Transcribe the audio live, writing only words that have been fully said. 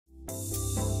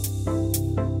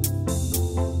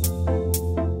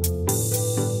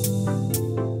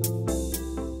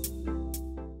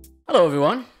Hello,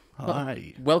 everyone.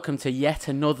 Hi. Welcome to yet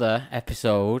another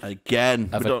episode Again.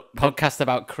 of a podcast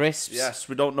about crisps. Yes,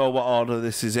 we don't know what order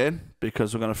this is in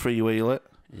because we're going to freewheel it.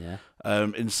 Yeah.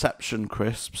 Inception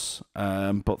crisps.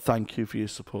 But thank you for your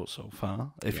support so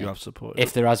far, if you have supported.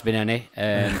 If there has been any.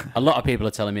 A lot of people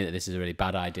are telling me that this is a really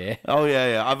bad idea. Oh,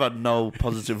 yeah. I've had no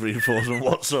positive reinforcement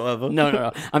whatsoever.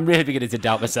 No. I'm really beginning to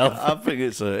doubt myself. I think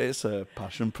it's a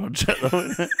passion project, though,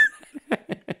 isn't it?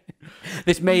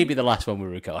 This may be the last one we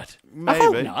record. Maybe. I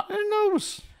hope not. Who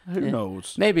knows? Who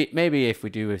knows? Maybe if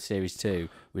we do a series 2,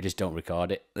 we just don't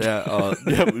record it. Yeah,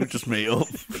 we just meet up.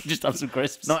 Just have some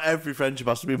crisps. Not every friendship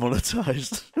has to be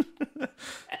monetised.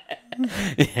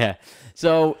 Yeah.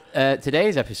 So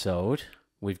today's episode,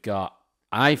 we've got,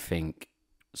 I think,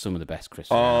 some of the best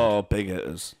crisps. Oh, big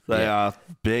hitters. They are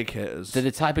big hitters. They're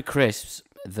the type of crisps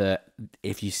that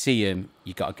if you see them,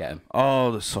 you got to get them.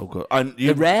 Oh, they're so good. And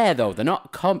They're rare though. They're not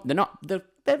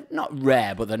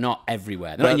rare, but they're not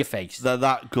everywhere. They're not in your face. They're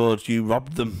that good. You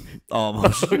robbed them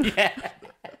almost. Yeah.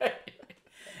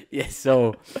 Yeah.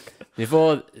 So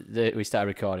before we started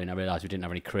recording, I realised we didn't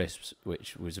have any crisps,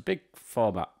 which was a big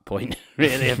format point,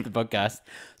 really, of the podcast.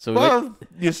 So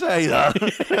you say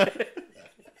that.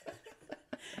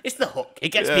 It's the hook. It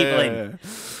gets people in.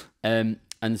 Yeah.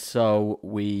 And so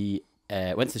we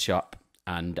went to the shop,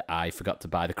 and I forgot to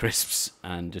buy the crisps,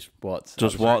 and just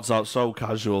walked out so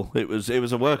casual. It was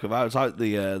a work of art. It's like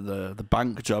the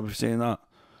bank job. Have you seen that?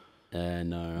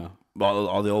 No. Well,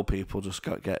 all the old people just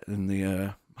get in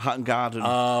the Hatton Garden.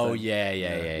 Oh thing. yeah.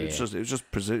 It was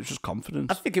just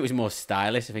confidence. I think it was more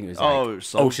stylish. I think it was it was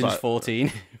so Ocean's 14.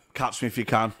 Catch me if you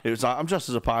can. It was like, I'm dressed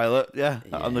as a pilot. Yeah.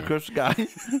 I'm the crisp guy.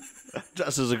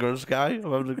 Dressed as a crisp guy.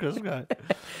 I'm the crisp guy.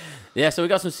 Yeah, so we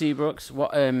got some Seabrooks.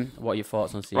 What are your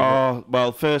thoughts on Seabrook? Oh,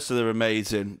 well, firstly, they're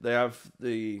amazing. They have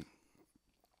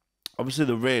obviously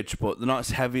the ridge, but they're not as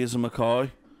heavy as a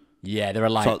McCoy. Yeah, they're a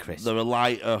light crisp. They're a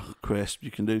lighter crisp.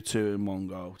 You can do 2 in one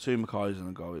go. 2 McCoys in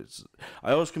a go.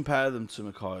 I always compare them to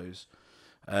McCoys.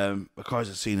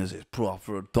 McCoys are seen as this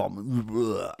proper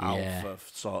dominant alpha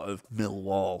sort of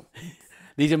Millwall.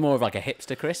 These are more of like a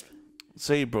hipster crisp.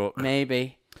 Seabrook.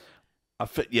 Maybe.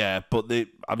 But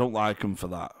I don't like them for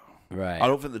that. Right. I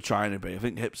don't think they're trying to be. I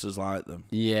think hipsters like them.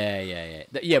 Yeah.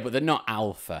 Yeah, but they're not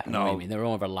alpha. You know what I mean? They're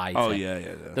more of a lighter. Oh,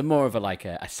 yeah. They're more of a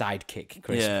sidekick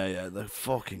crisp. Yeah. They're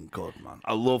fucking good, man.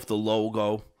 I love the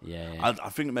logo. Yeah. I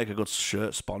think they make a good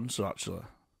shirt sponsor, actually.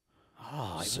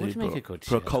 Oh, it would make a good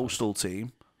for shirt a coastal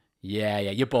team. Yeah.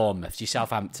 Your Bournemouth, your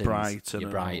Southamptons, Brighton, your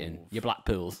Brighton, your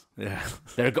Blackpools. Yeah.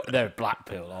 They're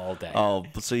Blackpool all day. Oh,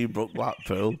 Seabrook,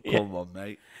 Blackpool. Come on,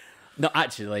 mate. No,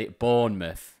 actually,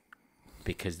 Bournemouth,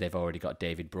 because they've already got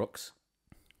David Brooks.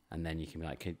 And then you can be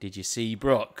like, did you see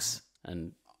Brooks?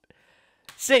 And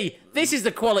see, this is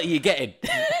the quality you're getting.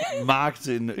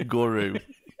 Marketing guru.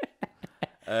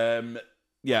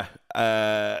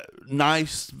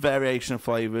 Nice variation of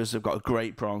flavours. They've got a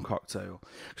great prawn cocktail.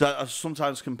 Because I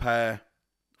sometimes compare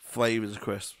flavours of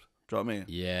crisps. Do you know what I mean?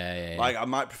 Yeah. Like, I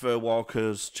might prefer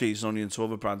Walker's cheese and onion to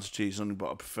other brands of cheese and onion,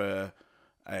 but I prefer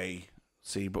a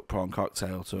Seabrook prawn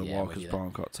cocktail to a Walker's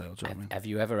prawn cocktail. Do you know what I mean? Have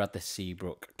you ever had the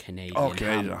Seabrook Canadian ham? ham?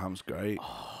 Canadian ham's great.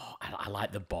 Oh, I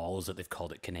like the balls that they've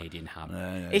called it Canadian ham.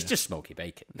 Yeah, it's just smoky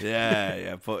bacon.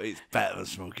 Yeah, but it's better than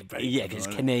smoky bacon. Yeah, because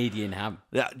it's Canadian ham.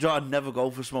 Yeah, do you know, I'd never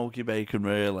go for smoky bacon,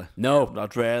 really. No.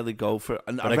 I'd rarely go for it.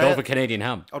 I'd go for Canadian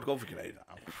ham. I'd go for Canadian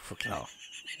ham. Fucking hell.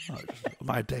 Am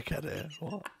I a dickhead here?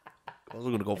 What? I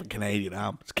wasn't going to go for Canadian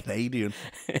ham. It's Canadian.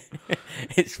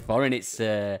 It's foreign. It's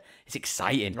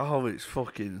exciting. Oh, it's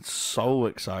fucking so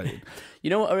exciting. You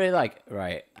know what I really like,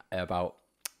 right, about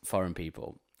foreign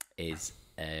people is,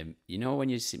 you know, when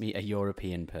you meet a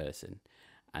European person,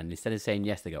 and instead of saying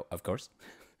yes, they go, "Of course."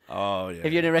 Oh yeah.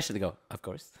 If you're in a restaurant, they go, "Of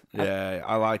course." Yeah,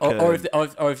 I like. Or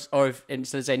if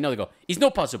instead of saying no, they go, "It's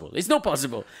not possible. It's not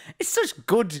possible." It's such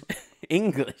good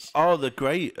English. Oh, they're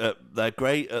great. They're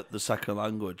great at the second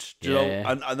language. Do you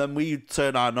know? And then we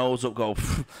turn our nose up, go.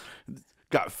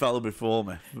 Got a fella before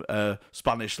me,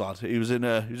 Spanish lad. He was in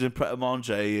Pret a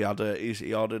Manger. He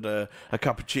ordered a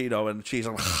cappuccino and cheese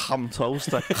on ham toast.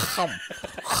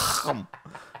 Ham.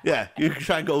 Yeah, you can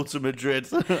try and go to Madrid,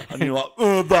 and you're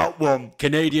like, that one.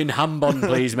 Canadian ham bun,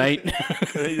 please, mate.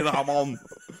 Canadian ham on.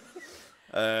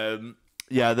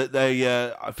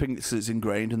 They I think it's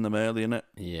ingrained in them early, isn't it?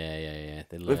 Yeah.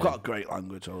 We've got a great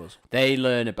language, always. They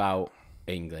learn about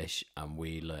English, and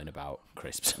we learn about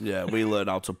crisps. Yeah, we learn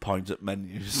how to point at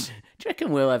menus. Do you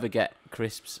reckon we'll ever get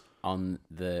crisps on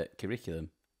the curriculum?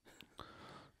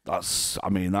 That is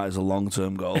a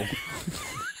long-term goal.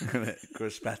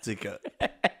 Crisp etiquette.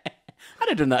 I'd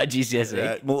have done that at GCSE.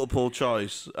 Yeah, multiple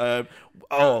choice.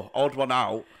 Odd one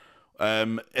out.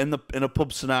 In a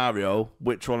pub scenario,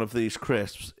 which one of these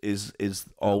crisps is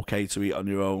okay to eat on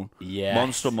your own? Yes.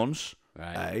 Monster Munch.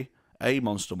 Right. A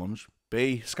Monster Munch.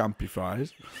 B Scampi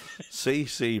Fries. C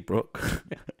Seabrook.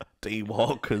 D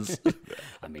Walkers.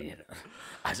 I mean,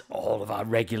 as all of our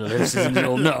regular listeners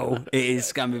will know, it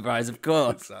is Scampi Fries, of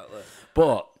course. Exactly.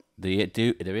 But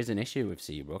there is an issue with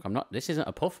Seabrook. This isn't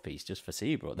a puff piece just for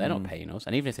Seabrook. They're not paying us.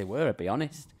 And even if they were, I'd be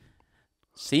honest.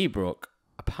 Seabrook,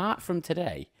 apart from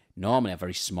today, normally have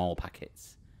very small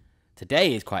packets.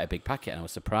 Today is quite a big packet, and I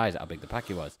was surprised at how big the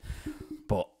packet was.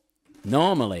 But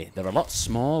normally, they're a lot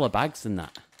smaller bags than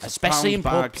that, especially in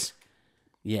pubs.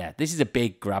 Yeah, this is a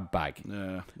big grab bag.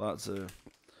 Yeah, that's a...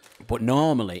 But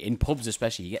normally, in pubs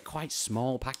especially, you get quite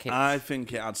small packets. I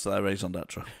think it adds to their raison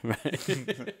d'etre.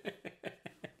 Right.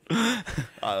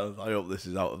 I hope this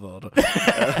is out of order.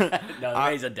 No,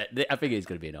 I think it's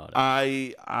going to be in order.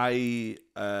 I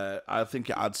think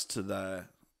it adds to their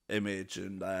image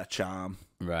and their charm.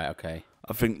 Right. Okay.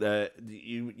 I think that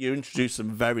you introduce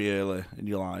them very early in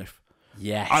your life.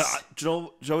 Yes.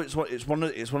 Do you know it's one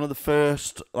of the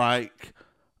first like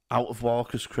out of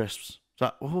Walker's crisps.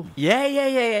 That, oh. Yeah.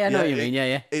 I know what you mean.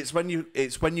 Yeah. It's when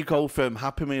you go from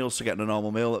Happy Meals to getting a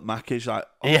normal meal at Mackey's. Like,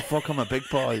 fuck, I'm a big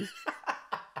boy.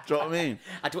 Do you know what I mean?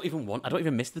 I don't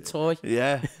even miss the toy.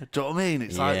 Yeah. Do you know what I mean?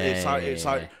 It's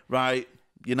like right,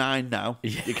 you're 9 now.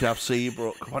 Yeah. You can have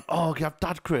Seabrook. I went, can you have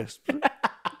Dad crisps?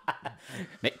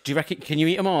 Nick, do you reckon? Can you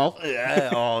eat them all?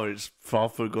 Yeah. It's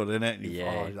proper good, isn't it?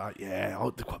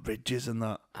 They've got ridges and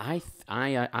that. I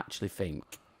actually think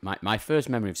my first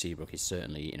memory of Seabrook is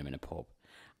certainly eating them in a pub.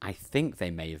 I think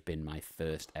they may have been my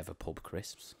first ever pub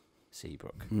crisps.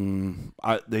 Seabrook.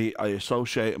 I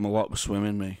associate them a lot with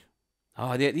swimming. Me.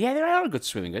 Oh, they are a good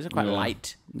swimming. They're quite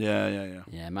light. Yeah.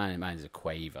 Yeah, mine's a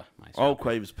Quaver.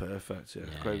 Quaver's perfect. Yeah,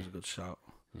 Quaver's a good shout.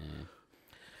 Yeah.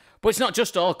 But it's not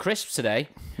just all crisps today.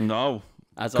 No.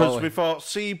 Because we thought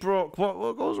Seabrook,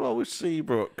 what goes well with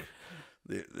Seabrook?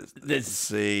 The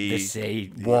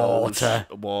sea. Water.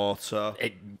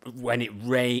 When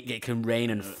it can rain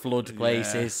and flood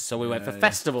places. Yeah, so we went for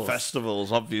festivals.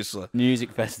 Festivals, obviously.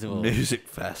 Music festivals. Music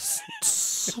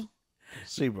fests.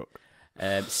 Seabrook.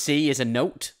 C is a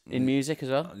note in music as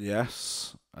well.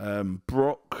 Yes.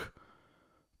 Brook.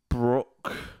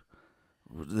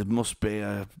 There must be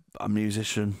a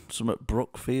musician. Some at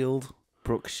Brookfield.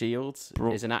 Brooke Shields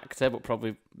is an actor, but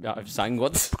probably sang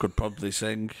once. Could probably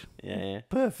sing. Yeah.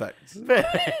 Perfect.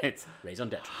 Raison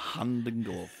d'etre. Hand in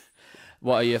glove.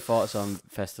 What are your thoughts on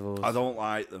festivals? I don't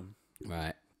like them.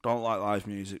 Right. Don't like live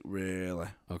music, really.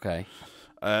 Okay.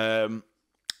 I'm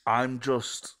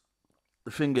just... The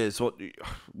thing is,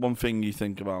 one thing you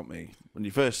think about me, when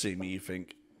you first see me, you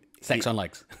think... Sex on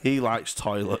legs. He likes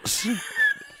toilets.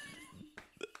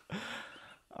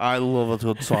 I love a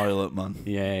good toilet, man.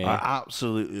 Yeah. I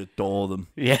absolutely adore them.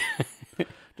 Yeah.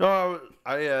 I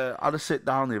had a sit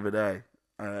down the other day.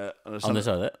 On the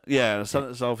toilet? Yeah, I sent a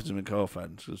selfie to my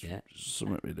girlfriend. It's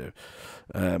something we do.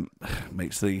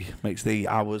 Makes the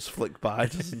hours flick by,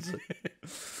 doesn't it?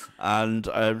 And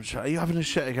she, are you having a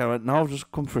shit again? I went, no, I've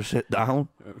just come for a sit down.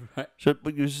 Right. So,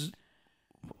 but you was...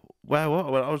 Where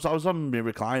what? I was on my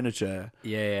recliner chair.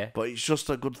 Yeah. But it's just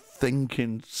a good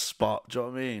thinking spot. Do you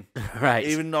know what I mean? Right.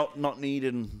 Even not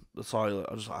needing the toilet,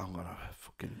 I'm gonna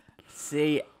fucking.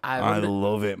 See, I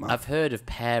love it, man. I've heard of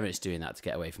parents doing that to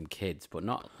get away from kids, but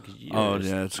not.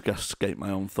 To escape my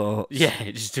own thoughts.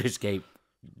 Yeah, just to escape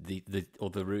the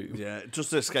other room. Yeah, just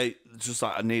to escape. Just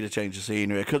like I need a change of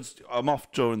scenery because I'm off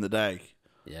during the day.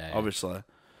 Yeah. Obviously.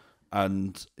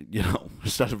 And,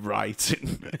 instead of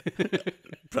writing,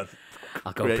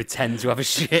 I'll go pretend to have a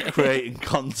shit. Creating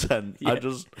content. Yeah.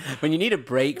 When you need a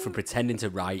break from pretending to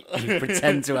write, you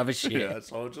pretend to have a shit. Yeah,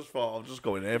 so I just thought I'll just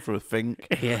go in here for a think.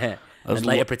 Yeah. And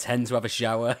later pretend to have a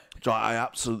shower. I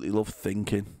absolutely love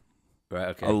thinking. Right,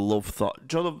 okay. I love thought.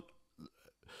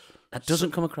 That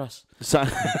doesn't come across.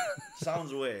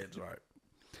 Sounds weird, right?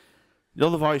 The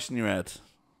voice in your head.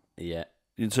 Yeah.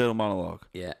 The internal monologue.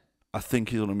 Yeah. I think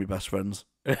he's one of my best friends.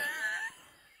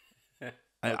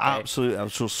 I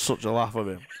was just such a laugh of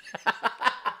him.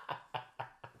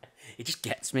 He just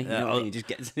gets me. He just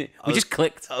gets me. We just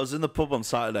clicked. I was in the pub on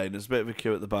Saturday and there's a bit of a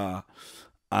queue at the bar.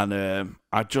 And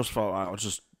I just thought I'll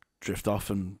just drift off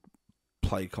and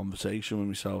play conversation with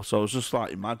myself. So I was just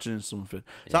like imagining something.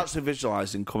 It's actually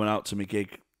visualising coming out to my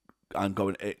gig and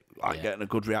getting a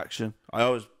good reaction. I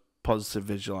always positive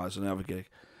visualise when I have a gig.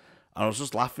 And I was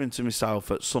just laughing to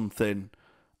myself at something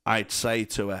I'd say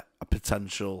to a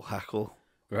potential heckle.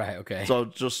 Right, okay. So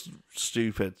just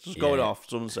stupid. Just going off,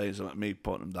 someone saying something, me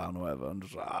putting them down or whatever. I'm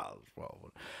just like, that's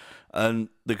well. And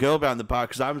the girl behind the bar,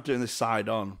 because I was doing this side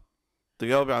on, the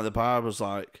girl behind the bar was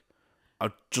like,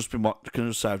 I've just been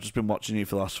watching you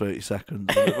for the last 30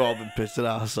 seconds. And we've all been pissing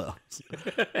ourselves.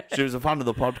 She was a fan of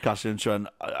the podcast, and she went,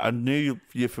 I knew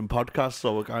you from podcasts,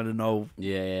 so I kind of know,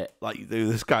 like you do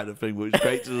this kind of thing, but it's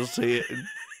great to just see it in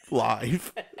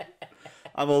live.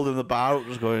 I'm holding the bar up,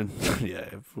 just going,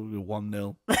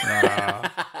 1-0.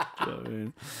 Ah. Do you know what I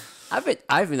mean?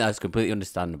 I think that's completely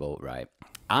understandable, right?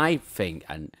 I think,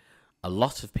 and a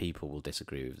lot of people will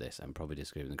disagree with this and probably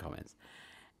disagree in the comments.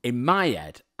 In my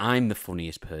head, I'm the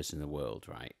funniest person in the world,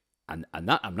 right? And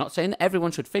that I'm not saying that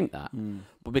everyone should think that,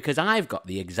 but because I've got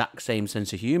the exact same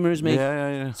sense of humour as me.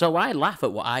 Yeah. So I laugh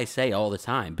at what I say all the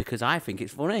time because I think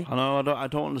it's funny. I know. I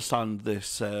don't understand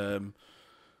this.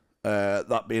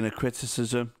 That being a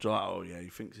criticism. Like, he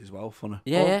thinks he's well funny.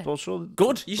 Yeah. Well, sure,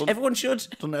 good. Everyone should.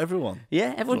 Doesn't everyone?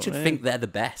 Yeah, everyone should think they're the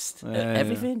best at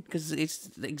everything because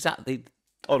it's exactly.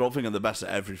 I don't think I'm the best at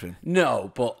everything.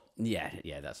 No, but yeah,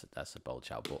 that's a bold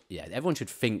shout. But yeah, everyone should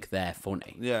think they're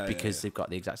funny. Because they've got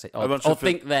the exact same. Or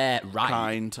think they're right.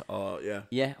 Kind, or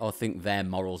or think their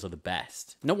morals are the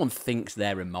best. No one thinks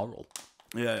they're immoral.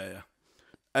 Yeah.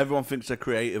 Everyone thinks they're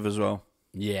creative as well.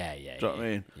 Yeah. Do you know what I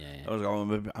mean? Yeah. I was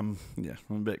going, I'm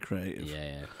a bit creative.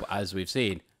 Yeah. But as we've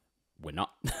seen, we're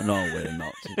not. No, we're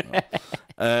not.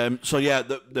 So yeah,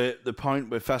 the point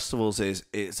with festivals is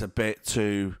it's a bit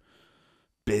too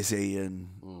busy and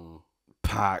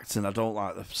packed, and I don't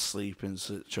like the sleeping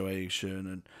situation.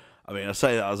 And I mean, I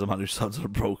say that as a man who's had a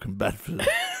broken bed for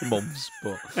months,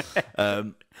 but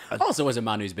also as a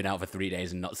man who's been out for 3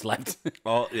 days and not slept.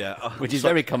 Oh yeah, which is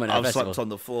very common at I've festivals. slept on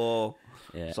the floor,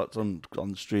 slept on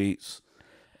the streets,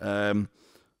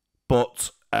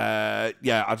 but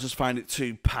I just find it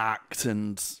too packed,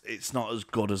 and it's not as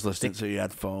good as listening to your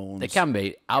headphones. It can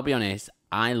be. I'll be honest.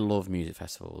 I love music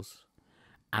festivals.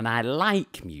 And I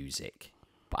like music,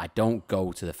 but I don't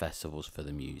go to the festivals for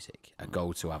the music. I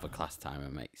go to have a class time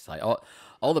with mates. Like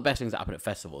all the best things that happen at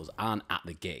festivals aren't at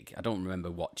the gig. I don't remember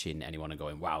watching anyone and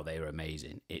going, wow, they were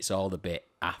amazing. It's all the bit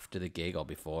after the gig or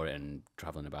before it and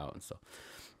travelling about and stuff.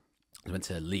 I went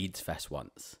to Leeds Fest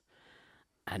once,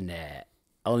 and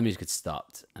all the music had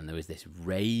stopped, and there was this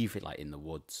rave like in the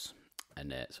woods.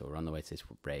 And so we're on the way to this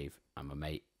rave, and my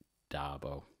mate,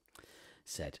 Darbo,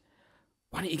 said,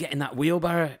 why don't you get in that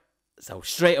wheelbarrow? So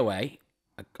straight away,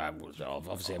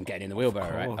 obviously I'm getting in the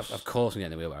wheelbarrow, right? Of course I'm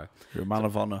getting in the wheelbarrow. You're a man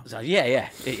of honour. So yeah.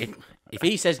 If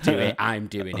he says do it, I'm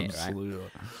doing it, right?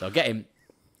 So I'll get him.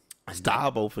 It's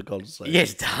Darbo, for God's sake.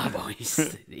 Yes, Darbo.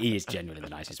 He is genuinely the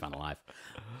nicest man alive,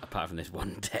 apart from this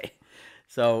one day.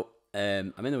 So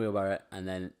I'm in the wheelbarrow, and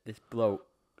then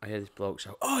I hear this bloke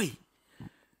shout, "Oi,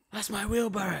 that's my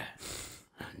wheelbarrow!"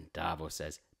 And Darbo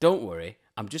says, "Don't worry,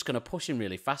 I'm just going to push him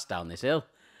really fast down this hill."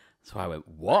 So I went,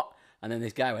 "What?" And then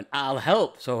this guy went, "I'll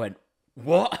help." So I went,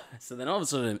 "What?" So then all of a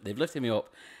sudden, they've lifted me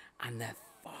up, and they're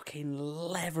fucking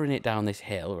levering it down this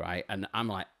hill, right? And I'm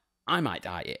like, I might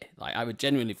die here. Like, I would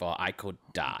genuinely thought I could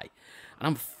die. And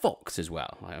I'm fucked as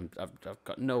well. Like, I've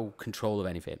got no control of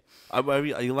anything. Are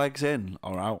your legs in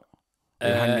or out?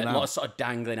 Hanging out? A lot of sort of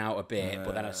dangling out a bit,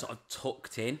 but then I sort of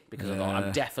tucked in because I thought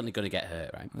I'm definitely going to get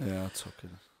hurt, right? Yeah, I took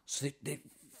it.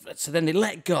 So then they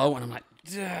let go, and I'm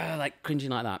like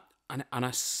cringing like that, and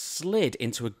I slid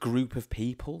into a group of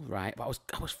people, right? But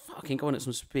I was fucking going at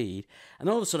some speed, and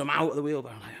all of a sudden I'm out of the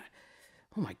wheelbarrow. I'm like,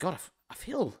 oh my god, I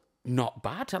feel not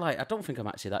bad. I don't think I'm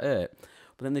actually that hurt.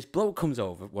 But then this bloke comes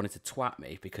over, wanted to twat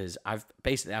me because I've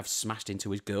smashed into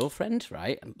his girlfriend,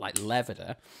 right, and like levered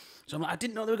her. So I'm like, I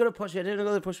didn't know they were going to push me. And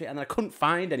then I couldn't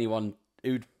find anyone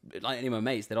who'd like any of my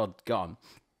mates. They'd all gone.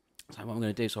 So what am I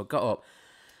going to do? So I got up.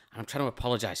 And I'm trying to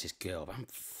apologise to this girl, but I'm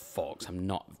fucked. I'm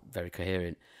not very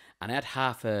coherent. And I had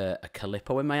half a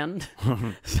Calippo in my hand.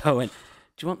 So I went,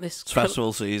 do you want this?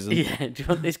 Festival season. Yeah, do you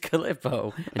want this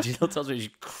Calippo? And she looked at me, she's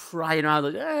crying around,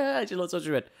 like, ah. She looked at me,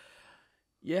 she went,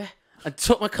 yeah. I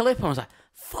took my Calippo, I was like,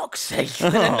 fuck's sake.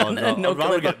 No, I'd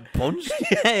rather get punched.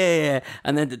 Yeah.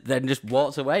 And then just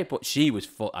walked away. But she was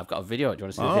fucked. I've got a video. Do you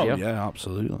want to see the video? Yeah,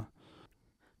 absolutely.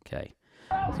 Okay.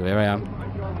 So here I am. Do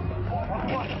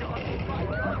you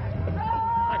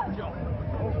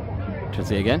want to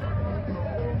see it again?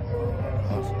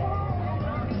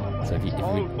 So if we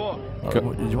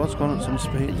What's going on at some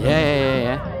speed?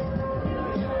 Yeah.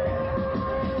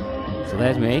 So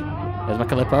there's me. There's my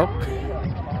Calippo.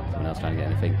 Someone else trying to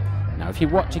get anything. Now, if you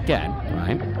watch again,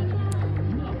 right?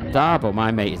 Darbo,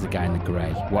 my mate, is the guy in the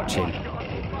grey. Watch him.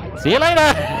 See you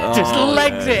later. Just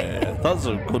legs it. That's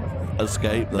a good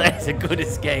escape. That's a good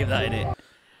escape, that, isn't it?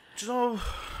 Do you know?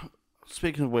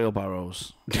 Speaking of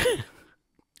wheelbarrows,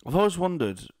 I've always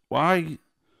wondered why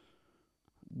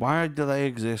do they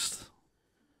exist?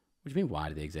 What do you mean, why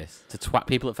do they exist? To twat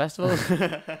people at festivals?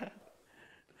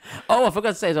 Oh, I forgot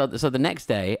to say, so the next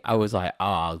day, I was like,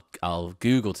 I'll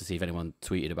Google to see if anyone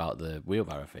tweeted about the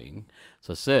wheelbarrow thing.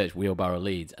 So I searched wheelbarrow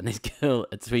Leeds, and this girl,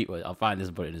 a tweet was, I'll find this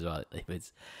and put it as well.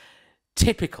 It's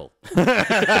typical.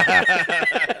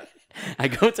 I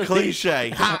go to cliche,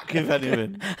 hack if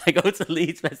anything. I go to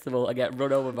Leeds Festival, I get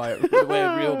run over by a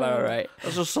wheelbarrow, right?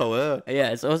 That's just so weird.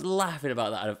 Yeah, so I was laughing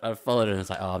about that. I followed her and I was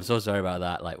like, oh, I'm so sorry about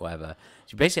that, like, whatever.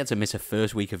 She basically had to miss her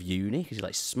first week of uni because she,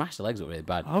 like, smashed her legs up really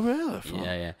bad. Oh, really?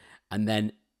 Yeah. And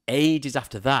then ages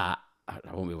after that, I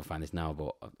won't be able to find this now,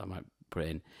 but I might put it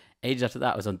in. Ages after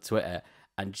that, I was on Twitter,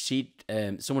 and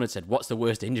someone had said, what's the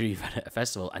worst injury you've had at a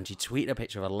festival? And she tweeted a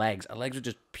picture of her legs. Her legs were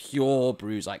just pure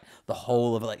bruise, like the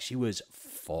whole of her, like she was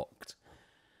fucked.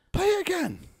 Play it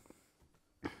again.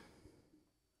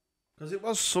 Because it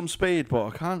was some speed, but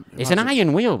I can't. It's an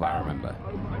iron wheelbarrow, remember?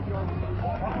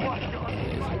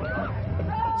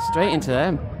 Straight into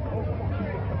them.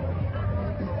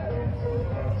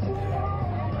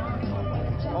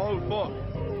 Oh, fuck.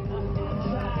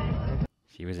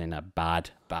 She was in a bad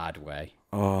way.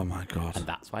 Oh, my God. And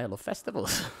that's why I love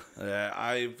festivals. Yeah,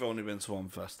 I've only been to one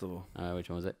festival. Which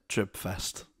one was it?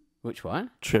 Tribfest. Which one?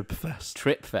 Tribfest.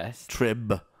 Tripfest?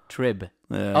 Trib.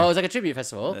 Yeah. Oh, it's like a tribute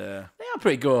festival? Yeah. They are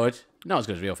pretty good. Not as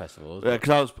good as real festivals. Yeah,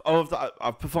 because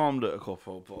I've performed at a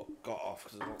couple, but got off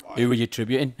because I don't like. Who were you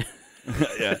tributing?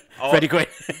 Yeah. Freddie Quinn.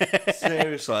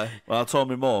 Seriously. Well, I told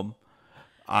my mum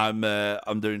I'm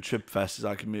doing Tribfest,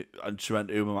 and she went,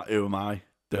 who am I?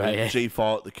 Right, yeah. She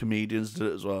thought the comedians did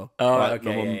it as well. Oh, like, okay.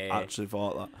 My mum yeah. actually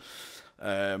thought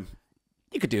that.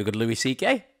 You could do a good Louis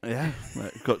C.K. Yeah.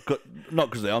 Not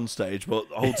because they're on stage, but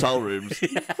hotel rooms.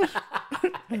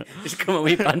 Just come and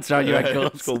we banter on your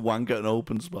ankles. It's called wank at an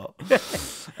open spot.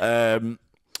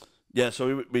 Yeah,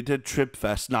 so we did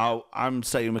Tribfest. Now, I'm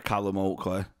staying with Callum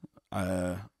Oakley,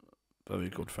 very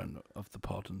good friend of the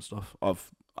pod and stuff,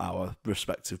 of our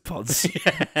respective pods.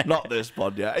 Not this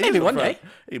pod yet. Maybe one day.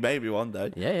 He may be one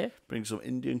day. Yeah. Bring some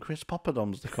Indian crisp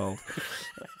poppadoms, they're called.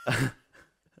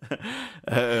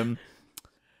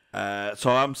 So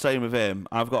I'm staying with him.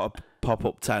 I've got a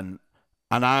pop-up tent,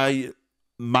 and I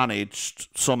managed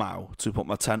somehow to put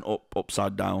my tent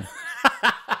upside down.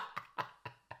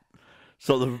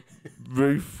 So the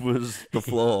roof was the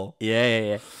floor.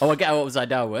 Yeah. Oh, I get how upside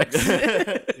down works.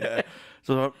 Yeah.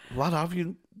 So, lad, have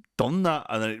you done that?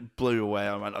 And then it blew away.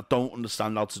 I went, I don't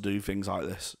understand how to do things like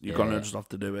this. You're going to just have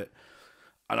to do it.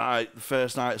 And the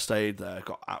first night I stayed there,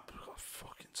 got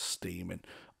fucking steaming.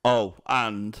 Oh,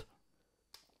 and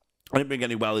I didn't bring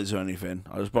any wellies or anything.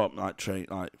 I just brought like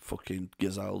fucking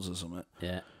gazelles or something.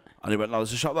 Yeah. And he went, no,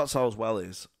 there's a shop that sells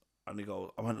wellies. And he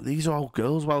goes, I went, these are all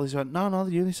girls' wellies. He went, no,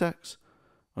 they're unisex.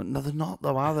 I went, no, they're not,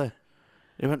 though, are they?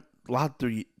 He went, lad,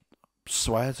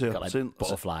 swear to you. Got like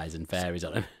butterflies and fairies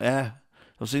on them. Yeah.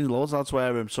 I've seen loads of lads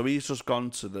wear them. So he's just gone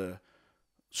to the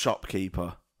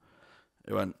shopkeeper.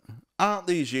 He went, aren't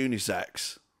these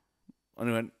unisex? And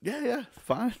he went, yeah,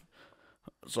 fine.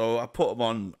 So I put them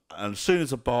on, and as soon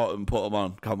as I bought them, put them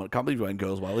on, can't believe you're wearing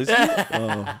girls' wellies.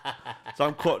 Oh. So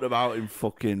I'm cutting them out in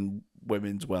fucking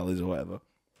women's wellies or whatever.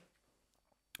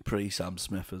 Pre-Sam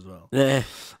Smith as well. Yeah.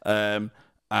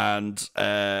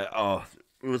 I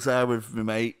was there with my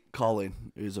mate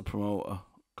Colin, who's a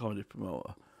comedy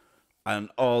promoter, and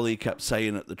all he kept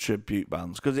saying at the tribute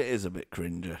bands, because it is a bit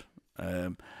cringer,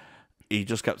 he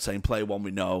just kept saying, play one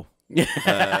we know.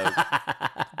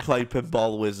 Play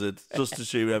Pinball Wizard, just to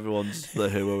show everyone's the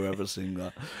Who or whoever sing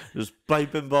that. Just play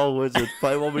Pinball Wizard,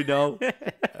 play one we know.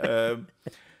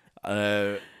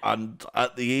 And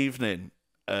at the evening,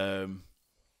 the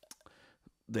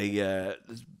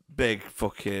big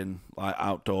fucking like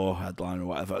outdoor headline or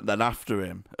whatever. And then after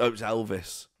him, it was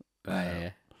Elvis.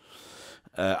 Yeah.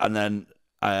 And then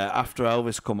after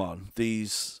Elvis come on,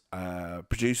 these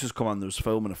producers come on. They was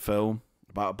filming a film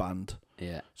about a band.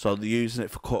 Yeah. So they're using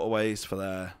it for cutaways for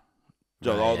their,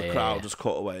 all the crowd just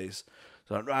cutaways.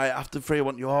 So right after 3, I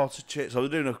want you all to cheer. So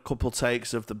they're doing a couple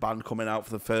takes of the band coming out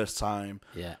for the first time.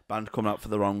 Yeah. Band coming out for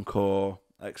their encore,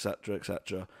 etc.,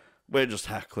 etc. We're just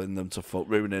heckling them to fuck,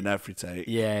 ruining every take.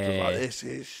 Yeah. Like, this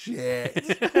is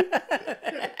shit.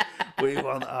 We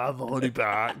want our money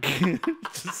back.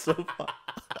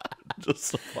 just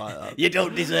stuff like that. You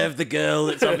don't deserve the girl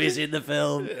that's obviously in the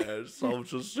film. Yeah, so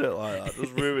just shit like that.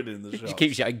 Just ruining the show. She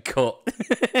keeps getting cut.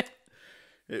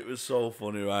 It was so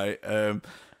funny, right?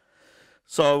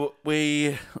 So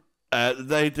they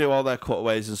do all their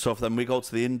cutaways and stuff. Then we go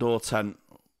to the indoor tent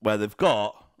where they've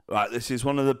got, right, this is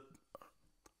one of the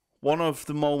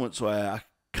moments where I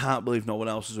can't believe no one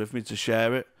else is with me to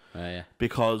share it. Oh, yeah.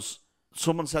 Because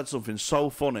someone said something so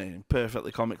funny,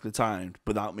 perfectly comically timed,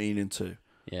 without meaning to.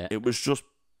 Yeah. It was just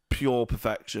pure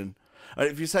perfection. And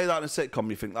if you say that in a sitcom,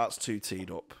 you think that's too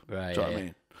teed up. Right. Do you know what I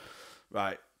mean?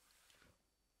 Right.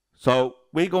 So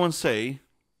we go and see.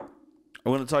 I'm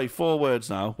going to tell you 4 words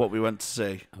now. What we went to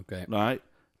see. Okay. Right.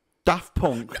 Daft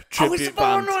Punk tribute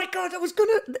band. Oh my god!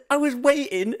 I was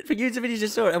waiting for you to finish the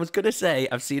story. I was gonna say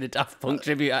I've seen a Daft Punk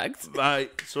tribute act.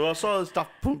 Right. So I saw this Daft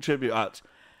Punk tribute act.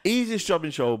 Easiest job in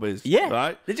showbiz. Yeah.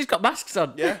 Right. They just got masks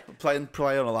on. Yeah.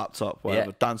 Play on a laptop,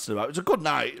 whatever, dancing about. It was a good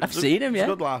night. I've seen him. It was Yeah. a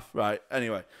good laugh. Right.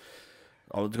 Anyway,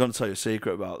 I was going to tell you a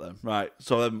secret about them. Right.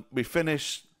 So then we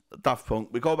finish Daft Punk.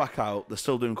 We go back out. They're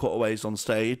still doing cutaways on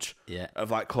stage. Yeah.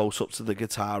 Of like close ups to the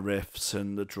guitar riffs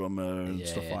and the drummer and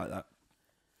stuff like that.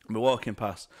 We're walking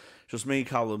past, just me,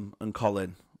 Callum, and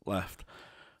Colin left.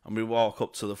 And we walk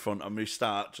up to the front and we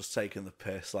start just taking the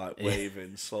piss, like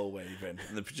waving, slow waving.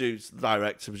 And the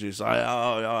director, like, oh,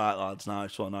 all right, lads,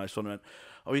 nice one. And went,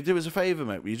 oh, you do us a favour,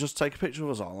 mate. Will you just take a picture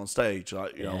of us all on stage?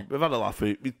 Like, you know, we've had a laugh.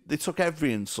 They took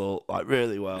every insult, like,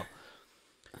 really well.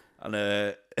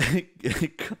 And he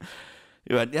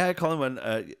went, yeah, Colin went,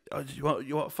 you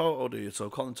want a photo, do you? So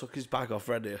Colin took his bag off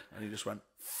ready and he just went,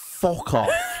 fuck off.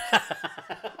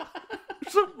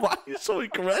 So why are you so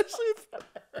aggressive?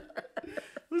 It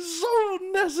was so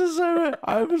unnecessary.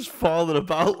 I was falling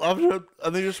about laughing,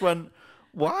 and they just went,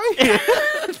 why?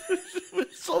 It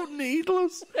was so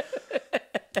needless.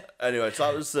 Anyway, so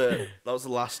that was the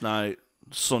last night.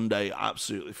 Sunday,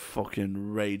 absolutely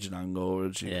fucking raging hangover,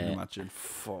 as you can imagine.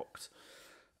 Fucked.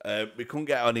 We couldn't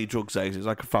get any drugs eggs. It was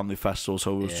like a family festival,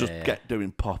 so we was just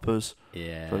doing poppers.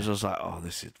 Yeah. So it was just like, oh,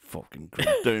 this is fucking great.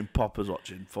 Doing poppers,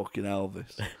 watching fucking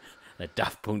Elvis. The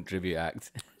Daft Punk tribute act.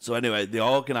 So anyway, the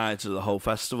organizer of the whole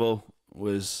festival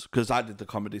was, because I did the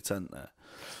comedy tent there.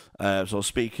 So I was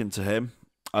speaking to him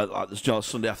like this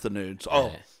Sunday afternoon.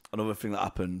 So, another thing that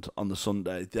happened on the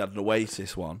Sunday, they had an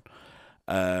Oasis one.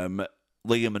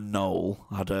 Liam and Noel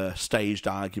had a staged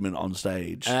argument on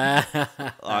stage. Like,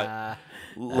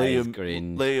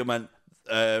 Liam went,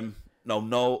 Liam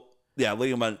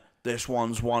went, this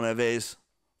one's one of his,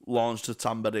 launched a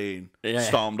tambourine,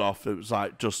 stormed off. It was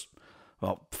like just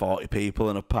about 40 people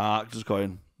in a park just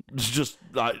going, just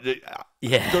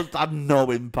had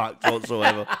no impact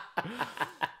whatsoever.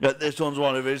 This one's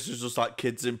one of his, it's just like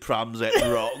kids in prams hitting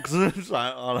rocks. It's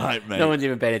like, all right, mate. No one's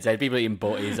even paying attention. People eating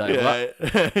butties. Like, what?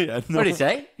 What did he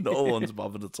say? No one's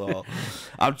bothered at all.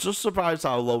 I'm just surprised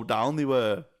how low down they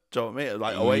were. Do you know what I mean?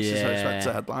 Like Oasis, I expect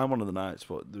to headline one of the nights,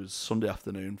 but there was Sunday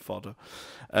afternoon fodder.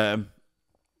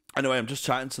 Anyway, I'm just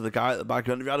chatting to the guy at the back.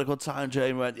 Have you had a good time,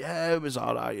 Jamie? Went, yeah, it was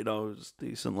all right. You know, it was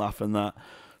decent laugh and that.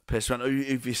 Piss went,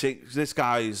 if you think this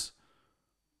guy's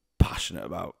passionate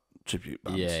about tribute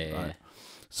bands, right?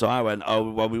 So I went,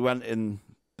 we went in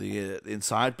the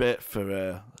inside bit for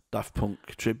a Daft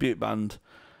Punk tribute band.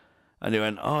 And he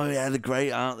went, oh, yeah, they're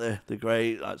great, aren't they? They're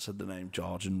great. I said the name,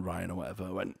 George and Ryan or whatever.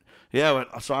 I went,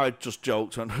 so I just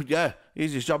joked. Went, yeah,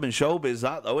 easiest job in showbiz,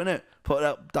 that, though, innit? Put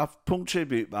that Daft Punk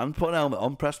tribute band, put an helmet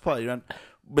on, press play. He went,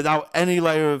 without any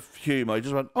layer of humour, he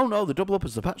just went, oh, no, they double up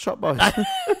as the Pet Shop Boys.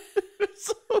 It's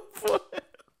so funny.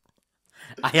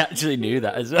 I actually knew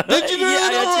that as well. Did you know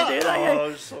that? I actually knew that. Yeah.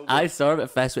 Oh, so I saw him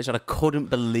at Fest, which and I couldn't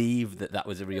believe that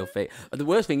was a real thing. And the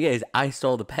worst thing is, I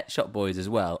saw the Pet Shop Boys as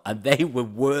well, and they were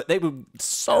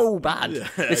so bad.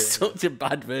 They're such a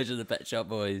bad version of the Pet Shop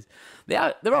Boys.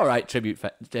 They're all right tribute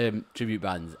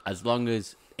bands, as long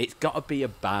as it's got to be a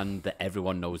band that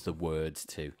everyone knows the words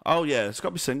to. Oh yeah, it's got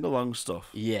to be sing-along stuff.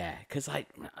 Yeah, because like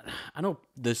I know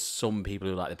there's some people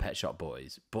who like the Pet Shop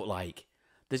Boys, but like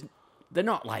they're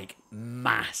not like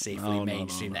massively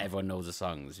mainstream that everyone knows the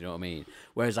songs. You know what I mean?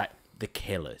 Whereas like the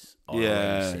Killers, or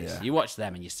Oasis, you watch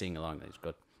them and you sing along. It's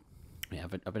good. Yeah,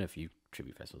 I've been a few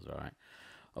tribute festivals. All right.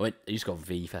 I used to go to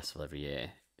V Festival every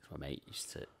year. My mate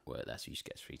used to work there, so he used to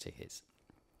get us free tickets.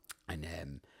 And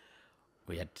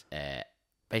we had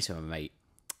basically my mate.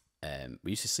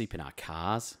 We used to sleep in our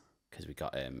cars because we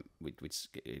got we'd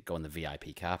go on the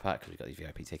VIP car park because we got these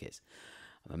VIP tickets.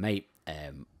 And my mate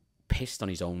pissed on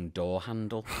his own door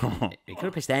handle. He could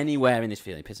have pissed anywhere in this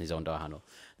field. He pissed on his own door handle.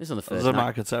 This is on the first night. Is it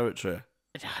mark of territory?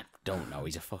 I don't know.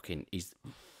 He's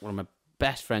one of my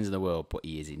best friends in the world, but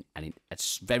he is a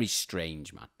very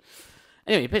strange man.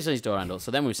 Anyway, he pissed on his door handle.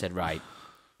 So then we said, right,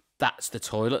 that's the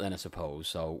toilet then, I suppose.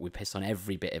 So we pissed on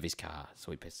every bit of his car. So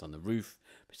we pissed on the roof,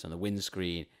 pissed on the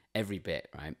windscreen, every bit,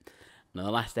 right? And on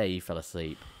the last day, he fell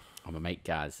asleep. And my mate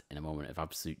Gaz, in a moment of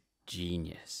absolute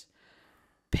genius,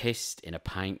 pissed in a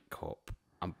pint cup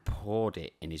and poured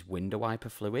it in his window wiper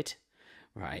fluid,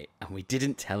 right? And we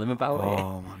didn't tell him about it.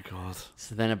 Oh, my God.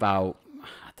 So then about,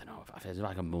 I don't know, if it was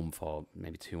like a month or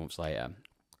maybe 2 months later,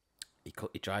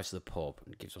 he drives to the pub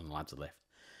and gives one of the lads a lift.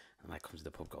 And comes to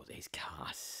the pub, goes, his car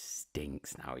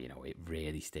stinks now, it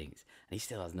really stinks. And he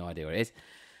still has no idea what it is.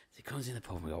 So he comes in the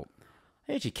pub and we go,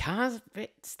 hey, your car's a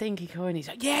bit stinky, Cohen. He's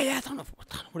like, yeah, I don't know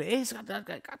what it is.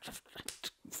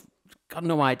 Got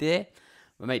no idea.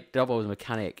 My mate Dobbo was a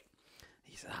mechanic.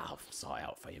 He said, I'll sort it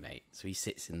out for you, mate. So he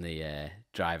sits in the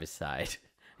driver's side.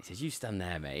 He says, you stand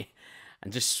there, mate.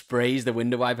 And just sprays the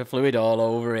window wiper fluid all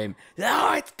over him.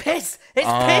 Oh, it's piss! It's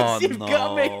piss! You've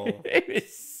got me! It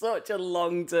was such a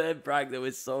long-term prank that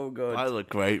was so good. That was a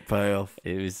great payoff.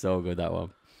 It was so good, that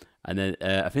one. And then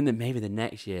I think that maybe the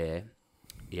next year,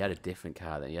 he had a different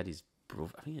car. Then he had his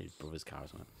brother. I think he had his brother's car or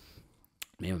something.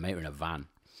 Me and my mate were in a van,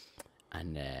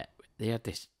 and they had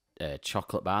this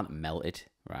chocolate bar that melted,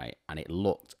 right? And it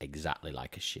looked exactly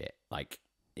like a shit. Like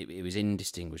it was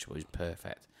indistinguishable. It was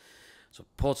perfect. So I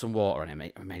poured some water on it,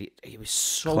 mate. It was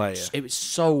so Clear. it was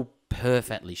so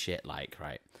perfectly shit, like,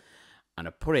 right. And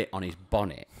I put it on his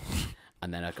bonnet,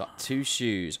 and then I got 2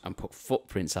 shoes and put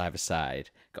footprints either side.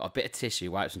 Got a bit of tissue,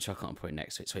 wiped some chocolate, and put it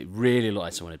next to it. So it really looked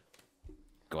like someone had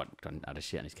gone and had a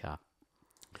shit on his car.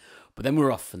 But then we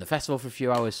were off from the festival for a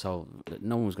few hours, so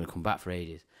no one was going to come back for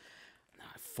ages.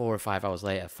 4 or 5 hours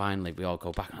later, finally, we all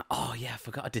go back. And oh, yeah, I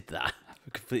forgot I did that. I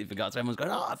completely forgot. So everyone's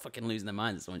going, oh, I'm fucking losing their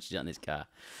minds. Someone shit on this car.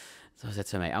 So I said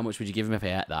to him, mate, how much would you give him if I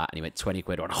ate that? And he went, 20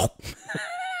 quid. I went, oh.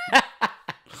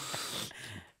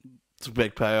 It's a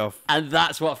big payoff. And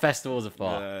that's what festivals are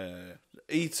for. Yeah.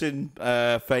 Eating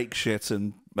fake shit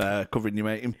and covering your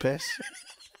mate in piss.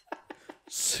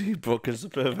 Seabrook is the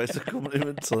perfect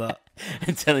accompaniment to that.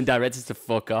 And telling directors to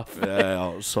fuck off. Yeah,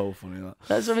 it was so funny, that.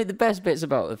 That's, I mean, the best bits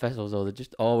about the festivals, though, they're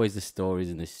just always the stories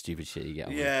and the stupid shit you get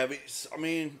on. Yeah, but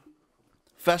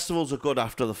festivals are good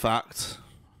after the fact.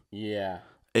 Yeah.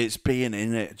 It's being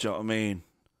in it, do you know what I mean?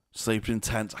 Sleeping in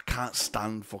tents. I can't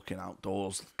stand fucking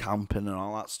outdoors, camping and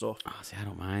all that stuff. Oh, see, I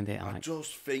don't mind it. I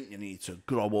just think you need to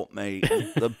grow up, mate.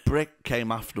 The brick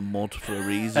came after mud for a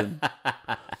reason.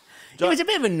 It was a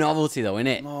bit of a novelty, though,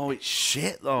 innit? No, it's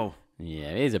shit, though. Yeah,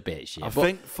 it is a bit shit. I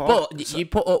think but you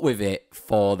put up with it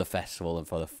for the festival and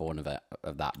for the fun of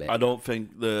that bit. I don't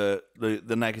think the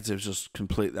negatives just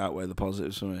completely outweigh the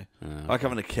positives for me. Like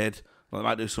having a kid. Well, I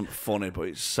might do something funny, but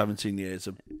it's 17 years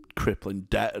of crippling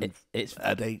debt and it's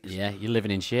headaches. Yeah, you're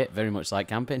living in shit, very much like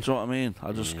camping. Do you know what I mean?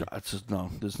 I just no.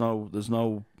 There's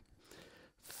no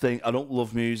thing. I don't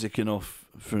love music enough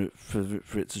for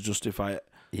it to justify it.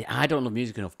 Yeah, I don't love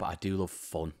music enough, but I do love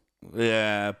fun.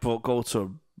 Yeah, but go to a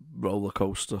roller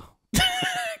coaster.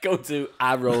 Go to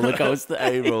a roller coaster.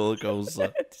 A roller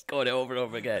coaster. Just going over and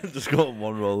over again. Just go on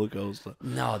one roller coaster.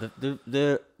 No,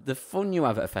 the fun you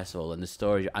have at a festival and the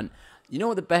stories, and you know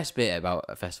what the best bit about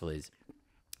a festival is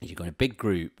you go in a big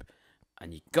group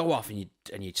and you go off and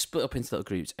you split up into little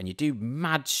groups and you do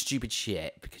mad stupid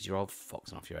shit because you're all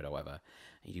foxing off your head or whatever.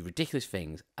 And you do ridiculous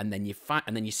things, and then you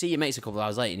see your mates a couple of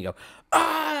hours later and you go,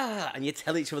 ah, and you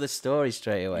tell each other the story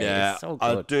straight away. Yeah, it's so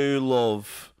good. I do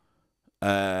love.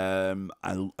 And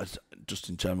just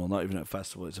in general, not even at a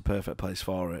festival, it's a perfect place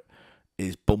for it.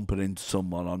 Is bumping into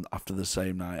someone on after the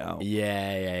same night out.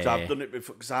 Yeah. I've done it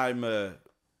before because I'm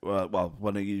well,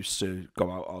 when I used to go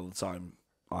out all the time,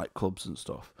 like clubs and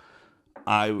stuff.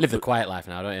 I live the quiet life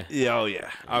now, don't you? Yeah, oh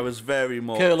yeah. I was very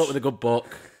much curl up with a good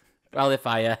book, rally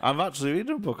fire. I'm actually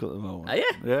reading a book at the moment. Are you?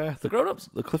 Yeah, the grown-ups,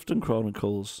 the Clifton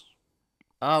Chronicles.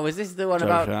 Oh, is this the one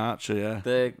Jerry about Archer, yeah,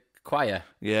 the choir?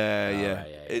 Yeah. Yeah.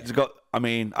 It's got. I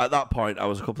mean, at that point, I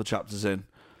was a couple of chapters in.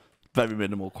 Very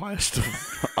minimal choir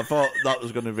stuff. I thought that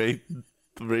was going to be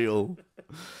the real.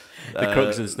 The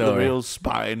crux of the story. The real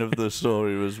spine of the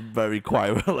story was very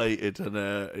choir related, and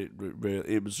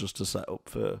it was just a setup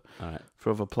for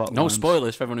other plot. No lines.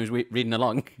 spoilers for everyone who's reading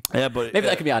along. Yeah, but maybe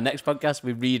that could be our next podcast.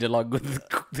 We read along with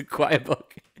the choir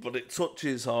book. But it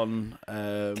touches on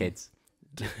kids.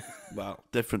 Well,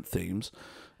 different themes: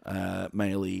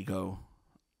 male ego,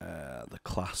 the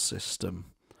class system,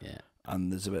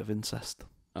 and there's a bit of incest.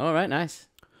 All right, nice.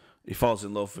 He falls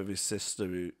in love with his sister.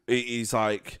 He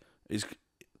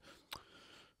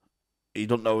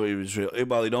don't know he was real.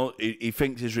 Well, he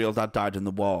thinks his real dad died in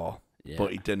the war,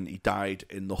 but he didn't. He died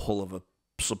in the hull of a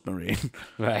submarine,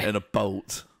 in a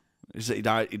boat. He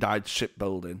died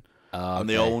shipbuilding. And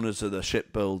the owners of the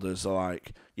shipbuilders are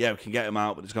like, yeah, we can get him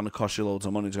out, but it's going to cost you loads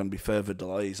of money. There's going to be further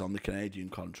delays on the Canadian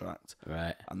contract.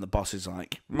 Right. And the boss is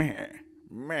like, meh.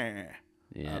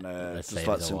 Yeah, and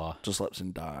just lets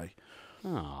him die.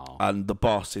 Oh. And the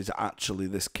boss is actually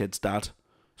this kid's dad.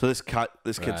 So this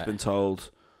kid's been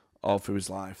told all through his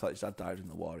life that his dad died in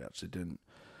the war. He actually didn't.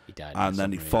 He died. And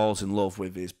then he falls in love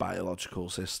with his biological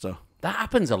sister, That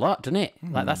happens a lot, doesn't it?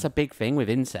 Like, that's a big thing with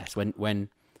incest. When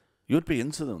You'd be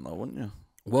into them, though, wouldn't you?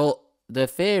 Well, the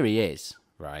theory is,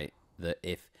 right, that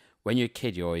when you're a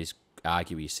kid, you always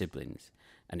argue with your siblings,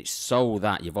 and it's so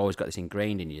that you've always got this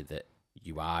ingrained in you that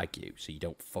you argue, so you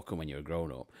don't fuck them when you're a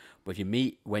grown-up. But if you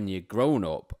meet when you're grown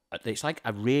up, it's like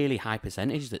a really high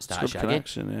percentage that start It's good shagging.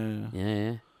 connection,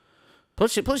 Yeah.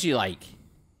 Plus you like,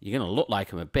 you're going to look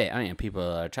like them a bit, aren't you? And people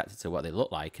are attracted to what they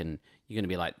look like, and you're going to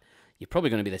be like, you're probably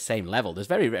going to be the same level. There's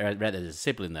very rare there's a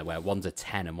sibling there where one's a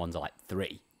 10 and one's a, like,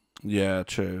 3. Yeah,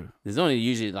 true. There's only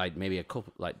usually, like, maybe a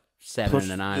couple, like, 7 Plus,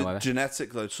 and a 9 or whatever.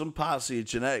 genetic, though, some parts of your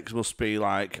genetics must be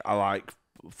like, I like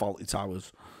faulty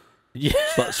towers. Yeah.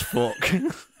 So that's fuck.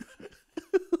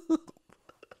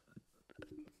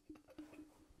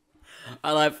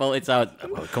 I like faulty towers.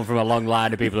 I come from a long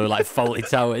line of people who like faulty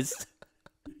towers.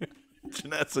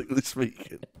 Genetically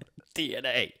speaking.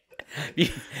 DNA.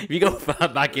 If you go far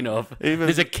back enough,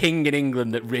 there's a king in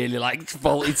England that really likes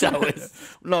faulty towers.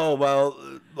 No, well,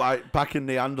 like back in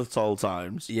Neanderthal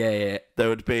times, Yeah. there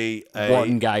would be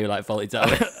One guy who liked faulty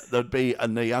towers. there'd be a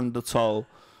Neanderthal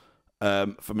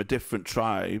from a different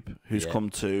tribe who's come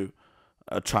to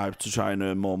a tribe to try and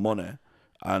earn more money,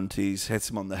 and he's hit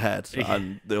him on the head,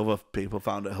 and the other people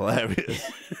found it hilarious.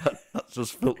 That's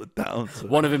just filtered down.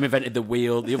 One of them invented the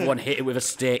wheel, the other one hit it with a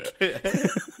stick.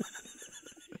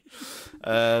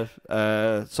 So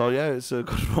yeah, it's a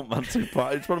good romantic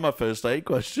part. It's one of my first aid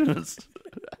questions.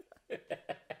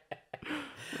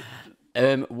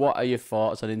 What are your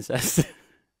thoughts on incest?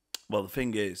 Well, the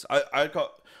thing is, I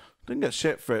didn't get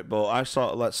shit for it, but I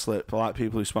sort of let slip. I like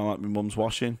people who smell like my mum's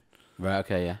washing. Right,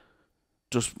 okay, yeah.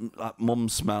 Just like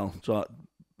mum's smell, so like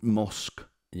musk.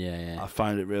 Yeah. I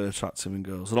find it really attractive in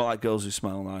girls. I don't like girls who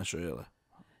smell nice, really.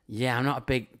 Yeah, I'm not a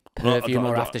big perfume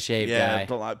or aftershave guy. Yeah, I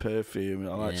don't like perfume.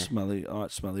 I like smelly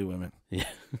women. Yeah.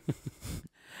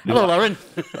 Hello, Lauren.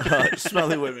 I like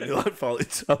smelly women who like faulty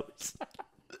toes.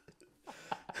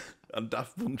 And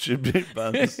Daft Punk tribute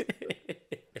bands. There's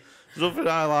nothing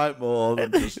I like more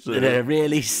than just a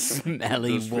really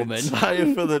smelly woman.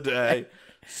 Retire for the day.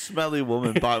 Smelly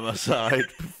woman by my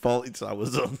side. Faulty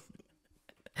towers on.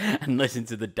 And listen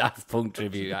to the Daft Punk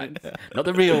tribute act. Not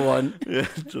the real one. Yeah,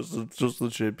 just the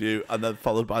tribute, and then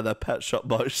followed by their Pet Shop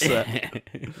Boys set.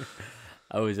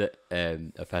 I was at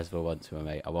a festival once with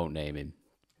my mate. I won't name him,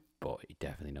 but he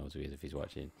definitely knows who he is if he's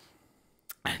watching.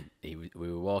 And we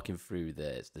were walking through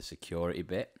the security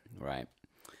bit, right?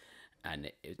 And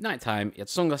it was night time. He had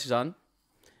sunglasses on.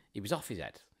 He was off his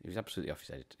head. He was absolutely off his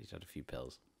head. He'd had a few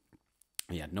pills.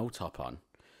 He had no top on,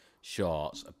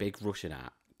 shorts, a big Russian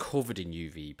hat, covered in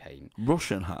UV paint.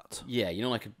 Russian hat? Yeah, you know,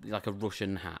 like a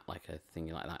Russian hat, like a thing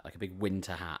like that, like a big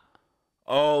winter hat.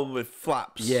 Oh, with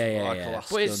flaps. Yeah.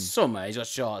 Alaskan. But it's summer. He's got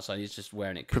shorts on. He's just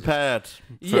wearing it. Prepared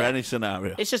for any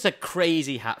scenario. It's just a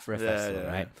crazy hat for a festival,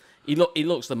 right? He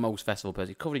looks the most festival person.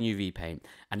 He's covered in UV paint,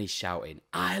 and he's shouting,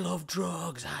 "I love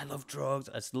drugs! I love drugs!"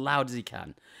 as loud as he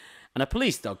can. And a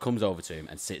police dog comes over to him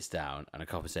and sits down, and a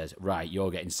copper says, "Right, you're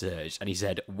getting searched." And he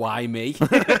said, "Why me?"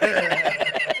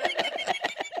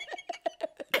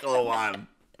 Go on.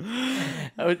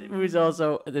 It was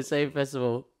also at the same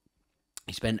festival.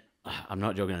 He spent, I'm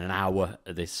not joking, an hour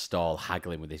at this stall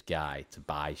haggling with this guy to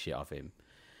buy shit off him.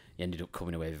 He ended up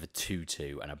coming away with a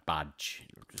tutu and a badge.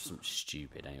 Just something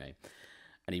stupid, anyway.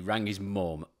 And he rang his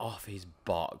mum off his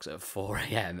box at 4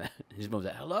 a.m. His mum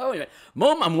said, "Hello." He went,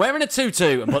 "Mum, I'm wearing a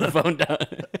tutu," and put the phone down.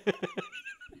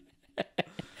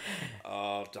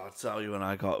 Oh, I'll tell you when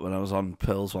I was on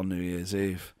pills on New Year's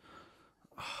Eve.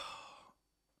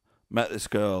 Met this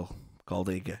girl called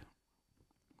Iggy.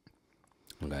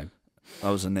 Okay. That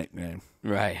was a nickname.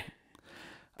 Right.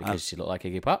 Because she looked like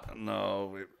Iggy Pop?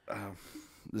 No,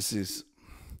 this is...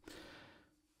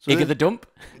 Iggy the Dump?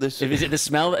 Is it the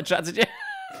smell that attracted you?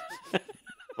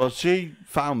 Well, she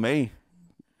found me.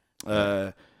 She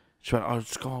went, "Oh,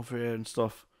 just come over here and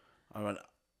stuff." I went,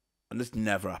 and this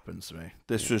never happens to me.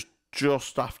 This was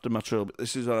just after my trouble.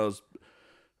 This is when I was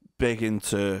big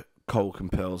into coke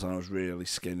and pills, and I was really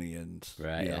skinny, and you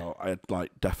know, I had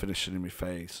like definition in my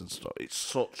face and stuff. It's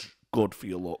such good for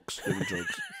your looks doing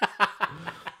drugs.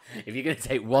 If you're going to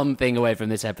take one thing away from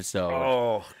this episode,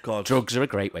 oh god, drugs are a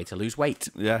great way to lose weight.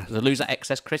 Yeah, to lose that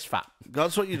excess crisp fat.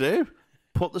 That's what you do.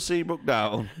 Put the Seabrook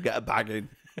down, get a bagging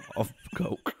of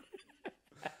coke.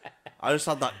 I just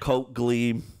had that coke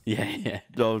gleam. Yeah.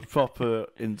 No, proper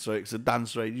into it. It's a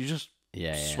dance rate. You just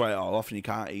sweat it all off, and you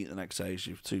can't eat the next day. So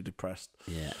you're too depressed.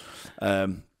 Yeah.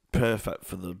 Perfect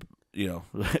for the, you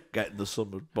know, getting the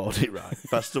summer body right.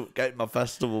 Getting my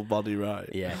festival body right.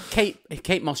 Yeah.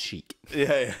 Kate Moss chic.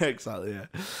 Yeah, exactly.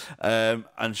 Yeah.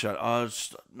 And she went, "Oh, I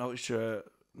just noticed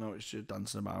noticed you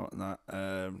dancing about and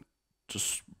that.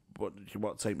 Just what you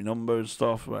want to take my number and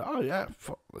stuff. I'm like, oh yeah,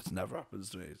 fuck, this never happens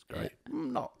to me. It's great. Yeah.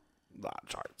 I'm not that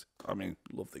attractive. I mean,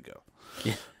 lovely girl.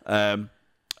 Yeah.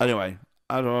 Anyway,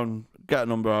 I don't get a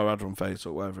number or add her on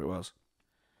Facebook, whatever it was.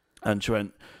 And she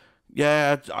went,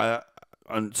 yeah,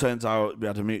 and it turns out we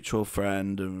had a mutual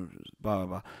friend and blah, blah,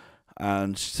 blah.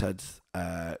 And she said,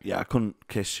 yeah, I couldn't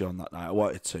kiss you on that night. I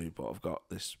wanted to, but I've got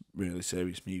this really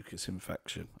serious mucus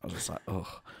infection. I was just like, ugh.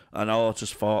 And all I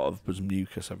just thought of was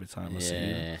mucus every time I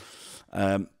see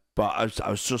her. But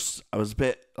I was a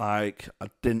bit like, I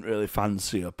didn't really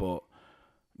fancy her, but,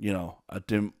 you know, I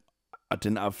didn't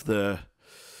have the,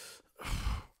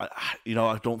 you know,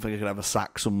 I don't think I could ever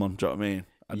sack someone, do you know what I mean?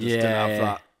 I just didn't have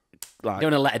that. Like, you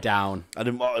don't want to let her down. I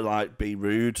didn't want to, like, be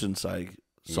rude and say,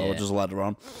 so I just let her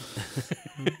on.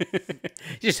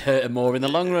 You just hurt her more in the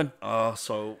long run. Oh,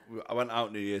 so I went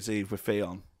out New Year's Eve with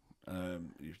Theon.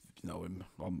 You know him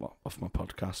off my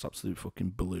podcast, absolute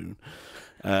fucking balloon.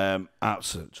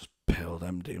 Absolute just pilled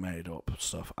MDMA'd up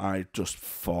stuff. I just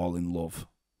fall in love.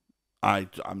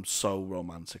 I'm so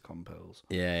romantic on pills.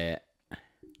 Yeah.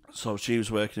 So she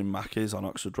was working in Mackey's on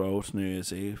Oxford Road New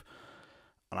Year's Eve,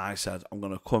 and I said, I'm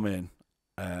going to come in.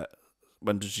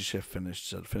 When does your shift finish?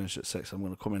 She said, finish at 6. I'm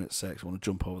going to come in at 6. I want to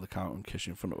jump over the counter and kiss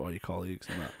you in front of all your colleagues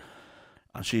and that.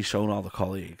 And she's shown all the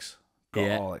colleagues.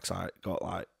 Got all excited. Got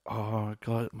like, oh,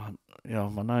 God, man, you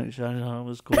know, my night shine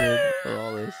was coming for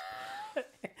all this.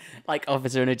 Like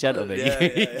Officer and a Gentleman.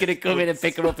 You're going to come in and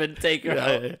pick her up and take her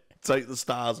out. Yeah. Take the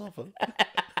stars off her.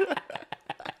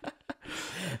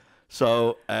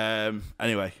 So,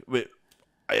 anyway,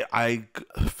 I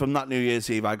from that New Year's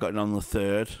Eve, I got in on the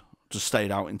 3rd. Just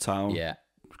stayed out in town. Yeah.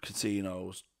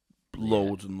 Casinos,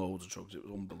 loads and loads of drugs. It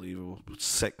was unbelievable.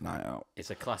 Sick night out. It's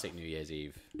a classic New Year's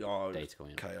Eve day to go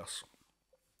in. Chaos.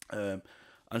 And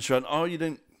she went, oh, you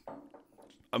didn't...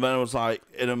 And then I was like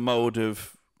in a mode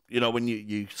of, you know, when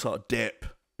you sort of dip.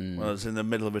 When I was in the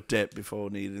middle of a dip before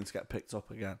needing to get picked up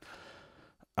again.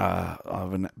 I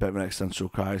have a bit of an existential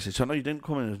crisis. She went, no, you didn't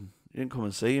come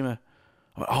and see me.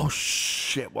 I went, oh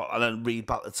shit, what? And then read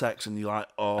back the text and you're like,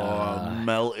 oh, I'm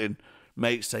melting.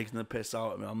 Mate's taking the piss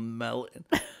out of me. I'm melting.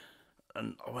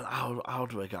 And I went, how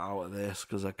do I get out of this?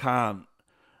 Because I can't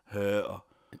hurt her.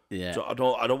 Yeah. So I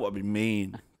don't want to be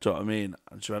mean. Do you know what I mean?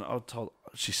 And she went,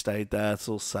 she stayed there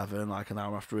till 7, like an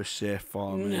hour after a shift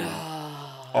for me.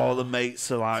 No. All the mates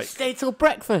are like... Stay till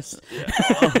breakfast. Yeah.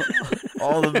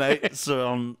 all the mates are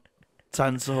on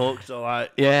tenser hooks. They're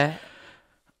like... Yeah.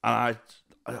 And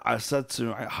I said to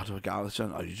him, like, how do I get out of this? She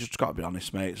went, oh, you just got to be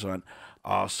honest, mate. So I went,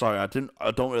 oh, sorry, I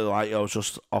don't really like you. I was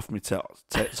just off my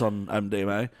tits on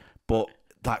MDMA. But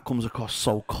that comes across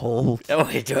so cold. Oh,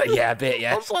 you do it? Yeah, a bit,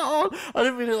 yeah. I was like, oh, I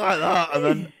didn't really like that.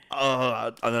 And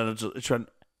then, she went,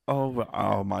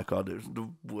 oh my God, it was the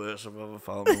worst I've ever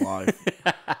felt in my life.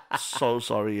 So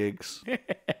sorry, Higgs.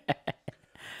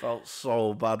 Felt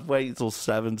so bad. Wait till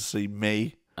 7 to see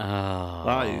me. Oh.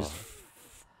 That is...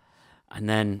 And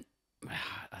then,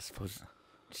 I suppose,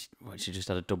 she just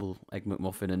had a double egg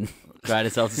McMuffin and cried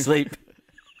herself to sleep.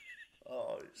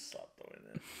 Oh, it's sad doing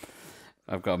it.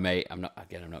 I've got a mate. I'm not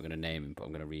going to name him, but I'm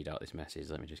going to read out this message.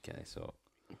 Let me just get this up.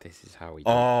 This is how we.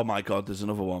 Oh my God! There's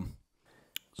another one.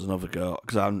 There's another girl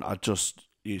because I just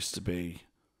used to be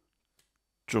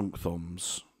drunk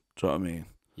thumbs. Do you know what I mean?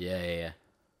 Yeah.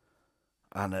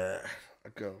 And a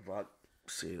girl I'd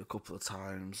seen a couple of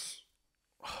times,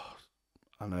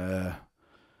 and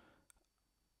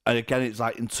again it's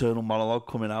like internal monologue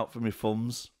coming out from my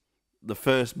thumbs. The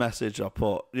first message I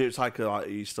put, it's like are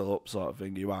you still up sort of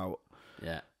thing, you out.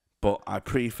 Yeah. But I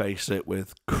prefaced it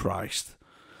with Christ.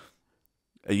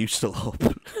 Are you still up?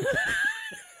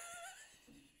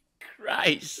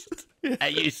 Christ. Are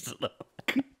you still up?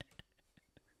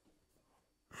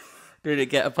 Did it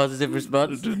get a positive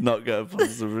response? I did not get a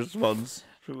positive response.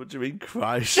 What do you mean,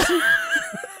 Christ?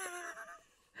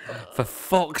 For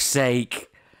fuck's sake.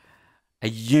 Are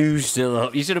you still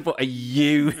up? You should have put a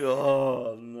you.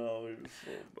 Oh, no, it was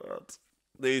so bad.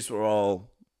 These were all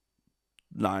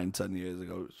 9-10 years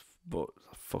ago, but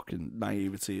fucking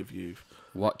naivety of youth.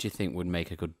 What do you think would make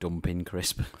a good dumping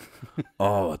crisp?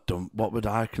 Oh, a dump. What would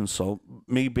I consult?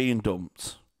 Me being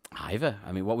dumped. Either.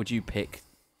 I mean, what would you pick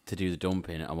to do the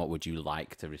dumping, and what would you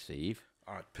like to receive?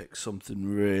 I'd pick something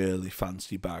really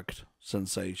fancy bagged.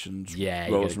 Sensations, yeah,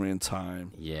 rosemary and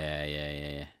thyme.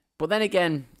 Yeah. But then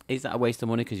again, is that a waste of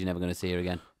money because you're never going to see her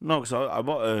again? No, because I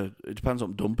want her. It depends what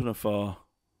I'm dumping her for.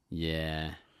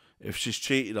 Yeah. If she's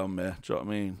cheated on me, do you know what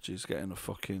I mean? She's getting a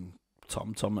fucking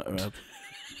tom-tom at her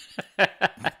head.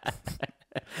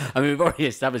 I mean, we've already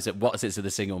established that what's it's are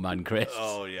the single man crisps.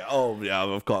 Oh yeah,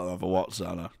 I've got to have a what's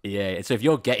on her. Yeah, so if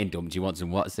you're getting dumped, you want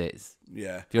some what's it's.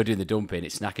 Yeah. If you're doing the dumping,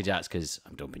 it's Snacker Jacks because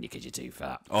I'm dumping you because you're too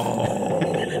fat.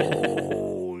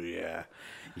 Oh yeah.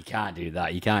 You can't do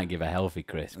that. You can't give a healthy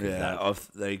crisp. Yeah, or if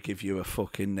they give you a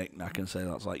fucking knick-knack and say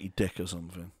that's like your dick or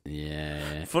something.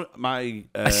 Yeah. My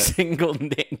a single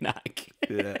knick-knack.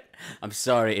 Yeah. I'm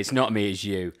sorry, it's not me, it's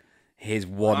you. Here's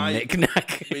one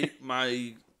knick-knack.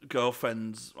 My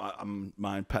girlfriend's,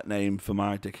 my pet name for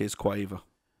my dick is Quaver.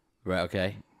 Right,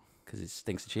 okay. Because it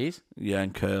stinks of cheese? Yeah,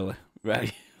 and curly.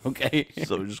 Right, okay.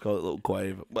 So we just call it Little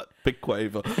Quaver. Big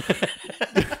Quaver.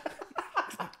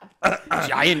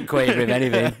 Giant Quaver, if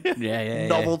anything. Yeah.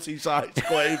 Novelty size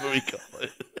Quaver, we call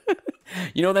it.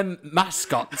 You know them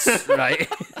mascots, right?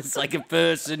 It's like a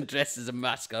person dressed as a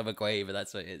mascot of a Quaver,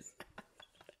 that's what it is.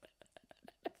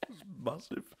 It's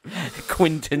massive.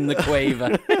 Quinton the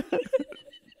Quaver.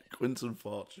 Quinton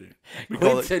Fortune.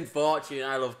 Quinton Fortune,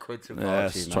 I love Quinton Fortune.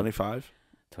 Yes, 25.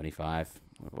 25.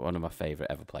 One of my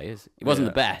favourite ever players. He wasn't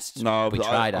the best. No, but but we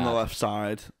tried on hard. the left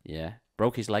side. Yeah.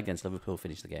 Broke his leg against Liverpool,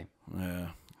 finished the game. Yeah.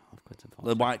 Quinton The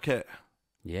Fortune. white kit.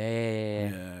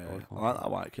 Yeah. I like that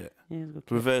white kit. Yeah, it was a good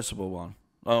kit. Reversible one.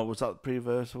 Oh, was that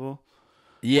pre-reversible?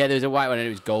 Yeah, there was a white one and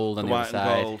it was gold on the white other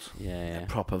side. and gold. Yeah.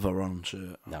 Proper Varane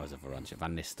shirt. That was a Varane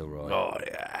Van Nistelrooy. Oh,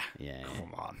 yeah. Yeah.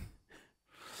 Come on.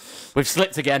 We've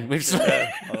slipped again. We've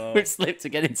slipped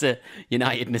again into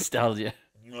United nostalgia.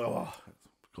 Oh,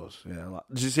 of course, yeah.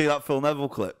 Did you see that Phil Neville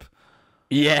clip?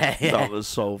 Yeah. That was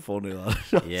so funny.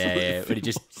 Yeah. When he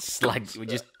just slagged, we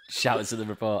just shouted to the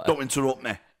reporter. Don't interrupt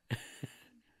me.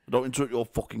 Don't interrupt your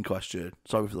fucking question.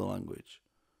 Sorry for the language.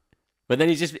 But then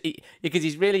because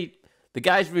he's really, the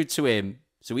guy's rude to him,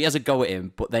 so he has a go at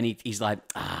him, but then he's like,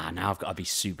 now I've got to be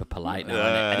super polite now.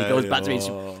 Yeah, and he goes back to me,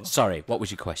 sorry, what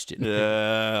was your question?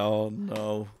 Yeah, oh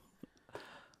no.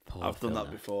 I've done Phil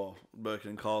that before,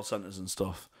 working in call centres and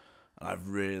stuff. And I've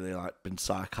really been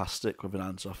sarcastic with an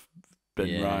answer I've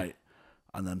been right,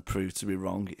 and then proved to be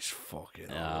wrong. It's fucking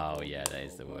horrible. Yeah, that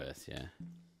is the worst, yeah.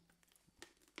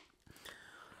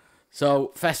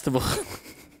 So, festival.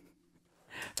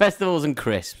 Festivals and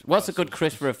crisps. What's a good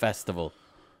crisp for a festival?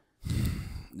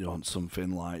 You want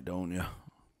something light, don't you?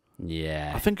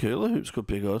 Yeah. I think hula hoops could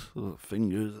be good.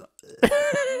 Fingers.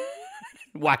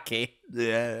 Wacky.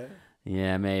 Yeah.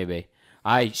 Yeah, maybe.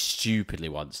 I stupidly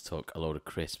once took a load of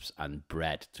crisps and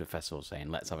bread to a festival saying,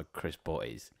 let's have a crisp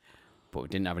butties. But we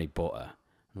didn't have any butter.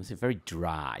 And it was very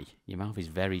dry. Your mouth is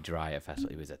very dry at a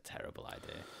festival. It was a terrible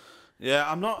idea. Yeah,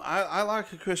 I'm not. I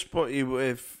like a crisp butty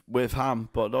with ham,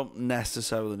 but I don't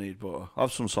necessarily need butter. I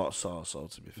have some sort of sauce, though,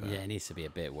 to be fair. Yeah, it needs to be a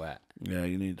bit wet. Yeah,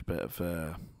 you need a bit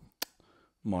of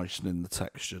moistening the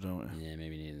texture, don't you? Yeah,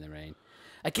 maybe needing the rain.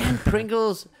 Again,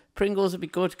 Pringles. Pringles would be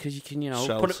good because you can,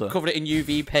 cover it in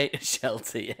UV paint.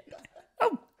 Shelter, yeah.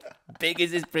 How big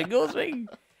is this Pringles thing?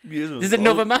 There's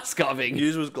another mascot thing.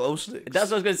 Use was glow sticks.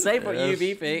 That's what I was going to say for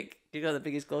UV pick. You got the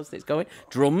biggest glow sticks going.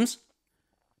 Drums.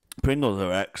 Pringles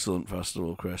are excellent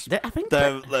festival crisps. I think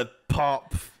they're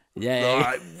pop. Yeah. They're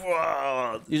like,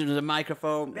 whoa. Use them as a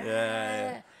microphone.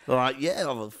 Yeah. They're like, yeah,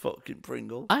 have a fucking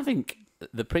Pringle. I think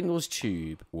the Pringles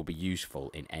tube will be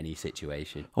useful in any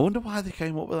situation. I wonder why they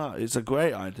came up with that. It's a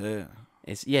great idea.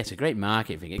 It's a great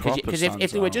market thing. Because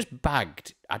if they were just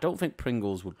bagged, I don't think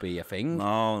Pringles would be a thing.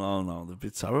 No. They'd be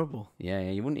terrible. Yeah,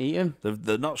 you wouldn't eat them.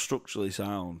 They're not structurally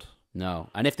sound. No.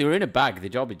 And if they were in a bag, the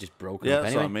job would just broken up anyway.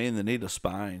 That's what I mean. They need a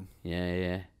spine.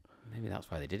 Yeah. Maybe that's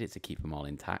why they did it, to keep them all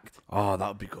intact. Oh, that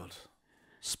would be good.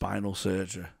 Spinal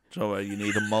surgery. Do you know where you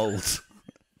need a mould?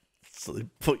 So they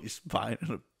put your spine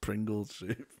in a Pringles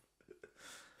tube.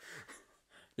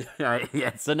 Right,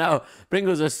 yeah. So now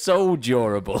Pringles are so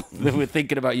durable that we're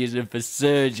thinking about using them for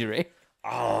surgery.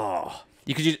 Oh.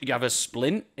 You have a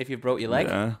splint if you broke your leg.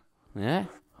 Yeah.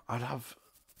 I'd have...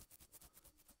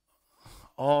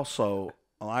 Also,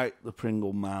 I like the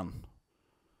Pringle Man.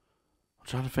 I'm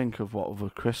trying to think of what other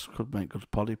crisps could make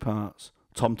good body parts.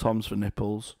 Tom-Toms for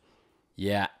nipples.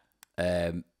 Yeah.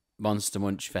 Monster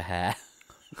Munch for hair.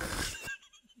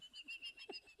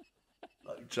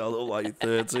 Like you look like you're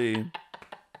 13.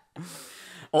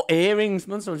 Or earrings.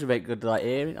 Monster Munch would make good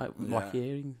earrings, wacky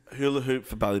earrings. Hula hoop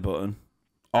for belly button.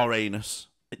 Or anus.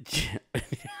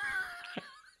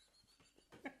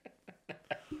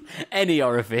 Any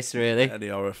orifice, really. Any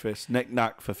orifice.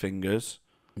 Knick-knack for fingers.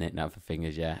 Knick-knack for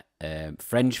fingers, yeah.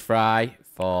 French fry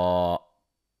for...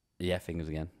 Yeah, fingers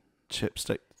again.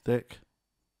 Chipstick dick.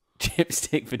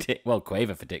 Chipstick for dick. Well,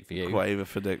 quaver for dick for you. Quaver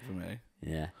for dick for me.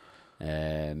 Yeah.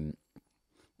 A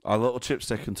little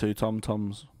chipstick and 2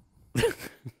 Tom-Toms. Do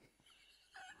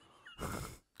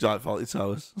you like Faulty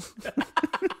Towers?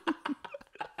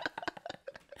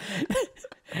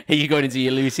 Are you going into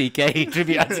your Lucy K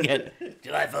tribute act again?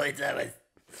 July 47th.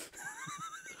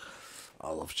 I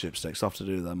love chipsticks. I have to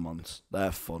do them ones.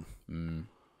 They're fun.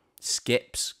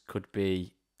 Skips could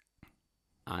be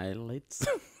eyelids.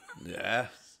 Yeah.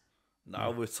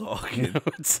 Now we're talking.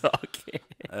 We're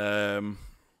talking.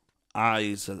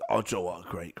 Eyes. Oh, Joe, what a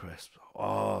great crisp.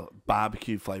 Oh,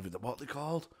 barbecue flavoured. What are they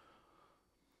called?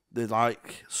 They're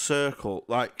like circle.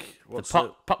 Like, what's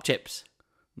The pop chips.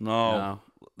 No.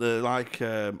 They're like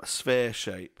a sphere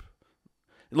shape.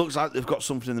 It looks like they've got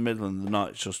something in the middle and they're not.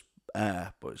 It's just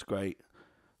air, but it's great.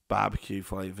 Barbecue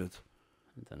flavoured.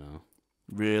 I don't know.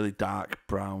 Really dark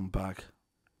brown bag.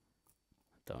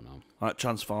 Don't know. Like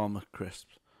Transformer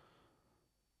crisps.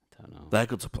 Don't know. They're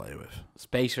good to play with.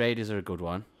 Space Raiders are a good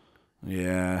one.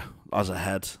 Yeah. As a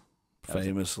head,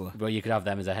 famously. Well, you could have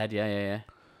them as a head, yeah.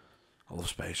 I love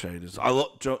Space Raiders.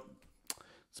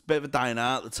 It's a bit of a dying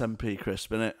art, the 10p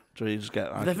crisp, innit? Do you just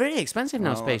get like... They're very expensive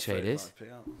now, Space like Raiders.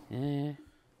 35p out. Yeah.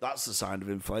 That's the sign of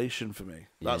inflation for me.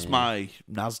 That's Yeah. my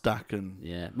Nasdaq and...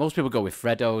 Yeah. Most people go with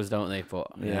Freddos, don't they?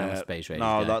 But yeah, I'm a Space Raiders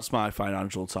no, guy. that's my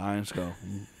Financial Times go.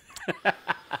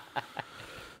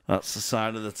 That's the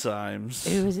sign of the times.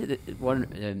 Who is it that one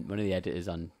of the editors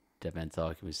on Dead Men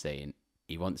Talking was saying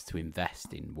he wants to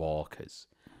invest in Walkers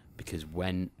because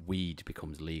when weed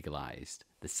becomes legalised,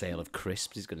 the sale of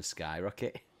crisps is going to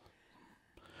skyrocket.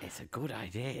 It's a good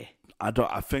idea.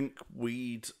 I think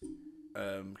weed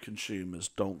consumers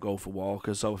don't go for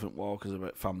Walkers, so I think Walkers are a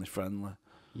bit family friendly.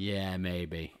 Yeah,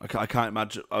 maybe. I can't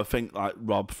imagine. I think like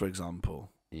Rob, for example.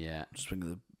 Yeah. Just think of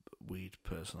the weed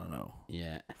person I know.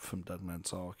 Yeah. From Dead Men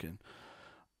Talking.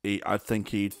 I think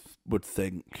he would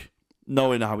think,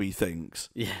 knowing how he thinks.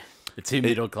 Yeah. The two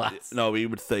middle class. No, he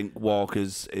would think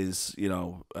Walkers is,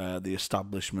 the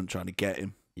establishment trying to get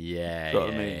him. Yeah, You know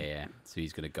what I mean? yeah. So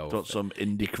he's going to go Got for some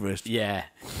indie crisp. Yeah.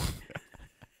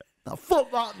 Now, fuck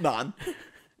that, man.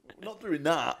 I'm not doing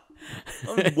that.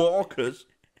 I'm Walkers.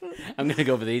 I'm going to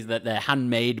go for these. That they're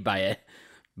handmade by a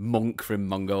monk from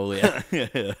Mongolia.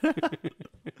 Yeah.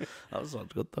 That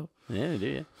sounds good, though. Yeah, do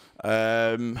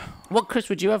you? What crisp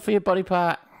would you have for your body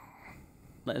part?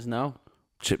 Let us know.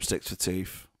 Chipsticks for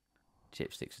teeth.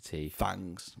 Chipsticks for teeth.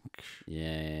 Fangs.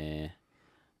 Yeah.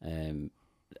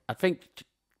 I think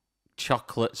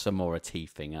chocolates are more a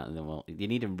teeth thing. Aren't they? Well, you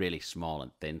need them really small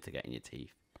and thin to get in your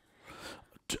teeth.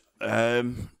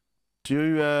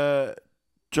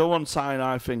 One sign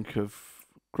I think of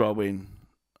growing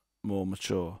more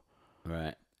mature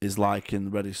Right. is like in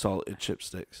ready salted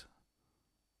chipsticks.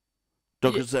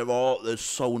 Because they're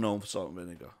so known for salt and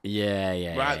vinegar.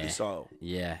 Yeah. Rightly so.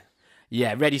 Yeah.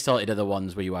 Yeah, ready salted are the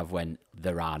ones where you have when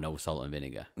there are no salt and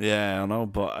vinegar. Yeah, I know,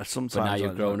 but sometimes... But now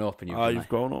you've grown up and you've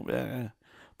grown up, yeah.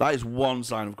 That is one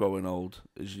sign of growing old,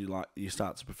 is you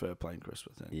start to prefer plain crisp,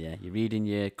 I think. Yeah, you're reading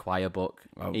your choir book,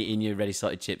 eating your ready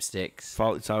salted chipsticks.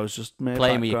 Fawlty Towers just made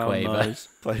playing with your quaver. Noise.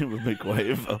 Playing with me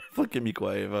quaver. Fucking me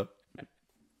quaver.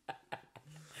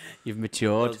 You've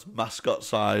matured. That's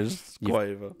mascot-sized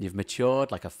quaver. You've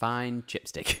matured like a fine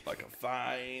chipstick. Like a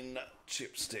fine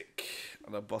chipstick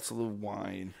and a bottle of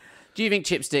wine. Do you think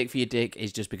chipstick for your dick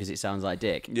is just because it sounds like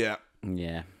dick? Yeah.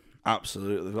 Yeah.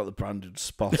 Absolutely. They've got the branded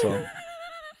spot on.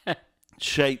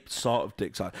 Shaped sort of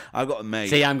dick size. I've got a mate.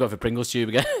 See, I'm going for Pringles tube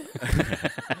again.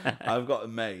 I've got a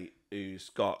mate who's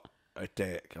got a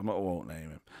dick. I won't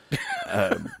name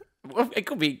him. Well, it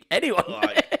could be anyone.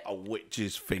 Like a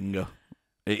witch's finger.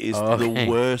 It is the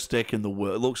worst dick in the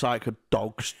world. It looks like a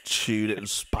dog chewed it and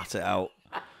spat it out.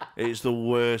 It's the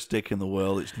worst dick in the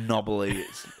world. It's knobbly.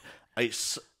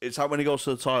 It's like when he goes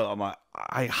to the toilet, I'm like,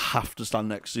 I have to stand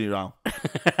next to you now.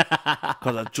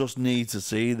 Because I just need to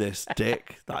see this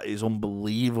dick. That is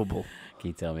unbelievable. Can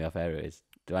you tell me how fair it is?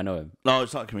 Do I know him? No,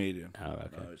 it's not a comedian. Oh,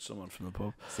 okay. No, it's someone from the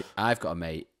pub. See, I've got a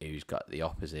mate who's got the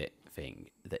opposite thing,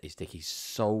 that his dick is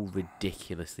so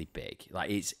ridiculously big. Like,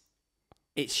 it's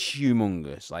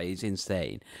humongous. Like, it's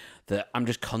insane. That I'm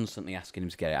just constantly asking him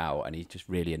to get it out, and he's just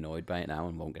really annoyed by it now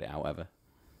and won't get it out ever.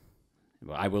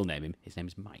 Well, I will name him. His name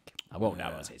is Mike. I won't know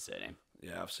what's his surname.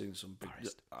 Yeah, I've seen some big...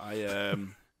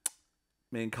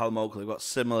 Me and Callum Oakley got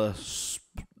similar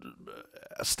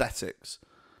aesthetics.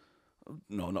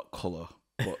 No, not colour,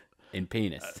 but... In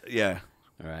penis? Yeah.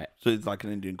 All right. So it's like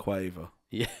an Indian quaver.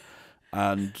 Yeah.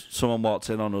 And someone walked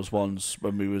in on us once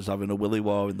when we was having a willy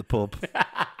war in the pub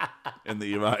in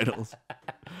the urinals.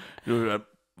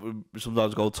 We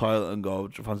sometimes go to the toilet and go,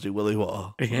 do you fancy willy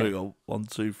war? Yeah. We go, 1,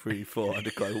 2, 3, 4, I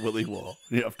declare willy war.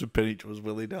 You have to pin each other's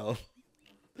willy down.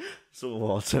 Someone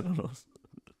walked in on us.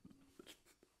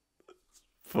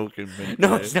 Fucking mint.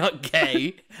 No, it's not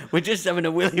gay. We're just having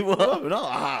a willy war. No, we're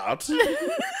not hard.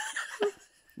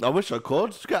 I wish I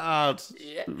could. Get hard.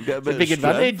 Yeah. Get a bit big of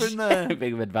strength advantage. in there.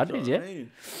 Big advantage, You know yeah.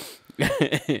 what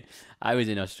I mean? I was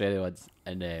in Australia once,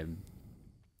 and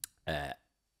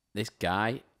this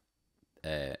guy.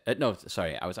 No,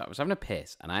 sorry, I was having a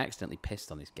piss, and I accidentally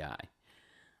pissed on this guy,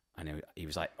 and he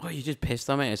was like, "Oh, you just pissed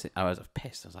on me." I was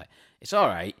pissed. I was like, "It's all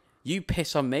right. You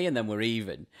piss on me, and then we're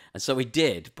even." And so we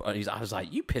did. But I was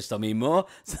like, "You pissed on me more."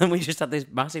 So then we just had this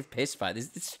massive piss fight. This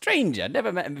stranger, I'd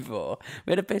never met him before.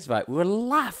 We had a piss fight. We were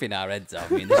laughing our heads off.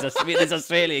 This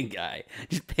Australian guy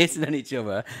just pissing on each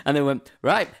other, and they went,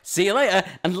 "Right, see you later,"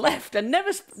 and left, and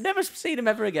never seen him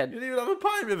ever again. You didn't even have a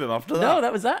pint with him after that? No,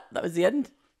 that was that. That was the end.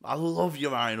 I love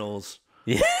urinals.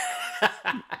 Yeah.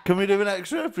 Can we do an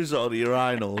extra episode of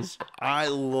urinals? I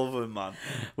love them, man.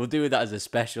 We'll do that as a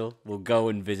special. We'll go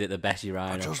and visit the best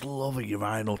urinal. I just love a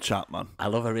urinal chat, man. I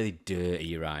love a really dirty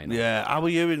urinal. Yeah. How are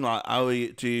you in like? Are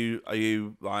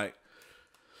you like?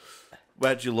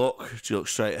 Where do you look? Do you look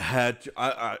straight ahead?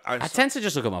 I tend to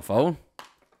just look at my phone.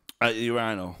 At the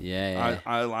urinal. Yeah.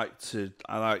 I'm a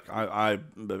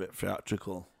bit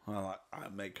theatrical. I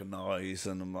make a noise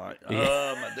and I'm like,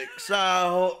 oh, my dick's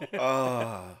out.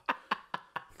 Oh.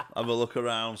 Have a look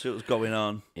around, see what's going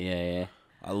on. Yeah.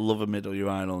 I love a middle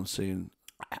urinal and seeing.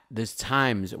 There's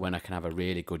times when I can have a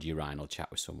really good urinal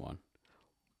chat with someone,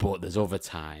 but there's other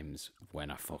times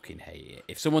when I fucking hate it.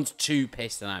 If someone's too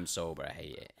pissed and I'm sober, I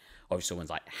hate it. Or if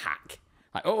someone's like hack,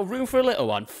 like, oh, room for a little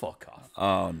one, fuck off.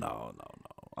 Oh no.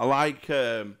 I like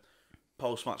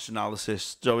post-match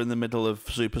analysis. Joe in the middle of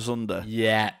Super Sunday.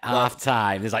 Yeah, half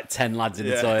time. There's like 10 lads in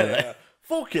the toilet. Yeah.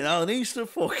 Fucking hell, and he's to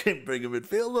fucking bring a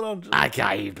midfielder on. I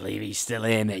can't even believe he's still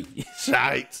here, mate.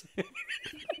 Shite.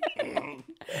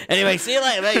 Anyway, see you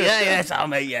later, mate. Yeah, I'll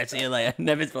mate. Yeah, see you later.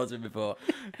 Never spoken to him before.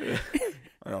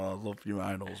 Oh, I love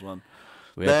urinals, man.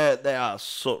 They are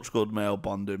such good male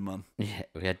bonding, man. Yeah,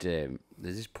 we had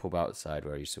there's this pub outside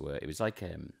where I used to work. It was like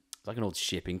an old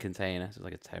shipping container. So it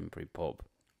was like a temporary pub.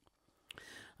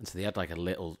 And so they had like a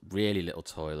really little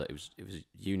toilet. It was a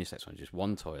unisex one, just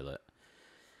one toilet.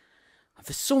 And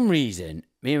for some reason,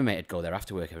 me and my mate would go there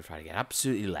after work every Friday, get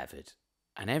absolutely levered.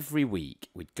 And every week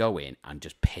we'd go in and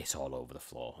just piss all over the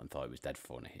floor and thought it was dead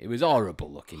funny. It was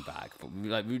horrible looking back, but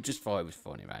we just thought it was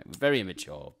funny, right? We're very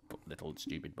immature, little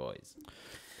stupid boys.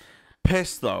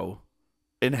 Piss, though,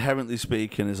 inherently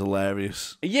speaking, is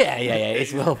hilarious. Yeah.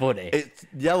 It's well funny. It's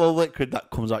yellow liquid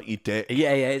that comes out your dick.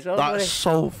 Yeah. It's well funny. That's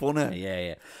so funny.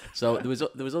 Yeah. So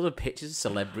there was other pictures of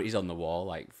celebrities on the wall,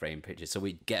 like framed pictures. So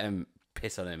we'd get them,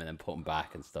 piss on them, and then put them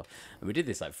back and stuff. And we did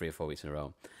this like 3 or 4 weeks in a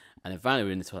row. And then finally we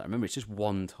were in the toilet. I remember it's just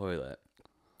one toilet.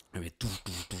 And we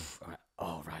went,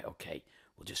 oh, right, okay.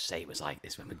 We'll just say it was like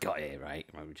this when we got here, right?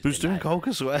 Who's doing coke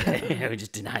as well? Yeah, we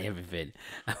just deny everything.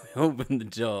 And we opened the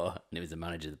door, and it was the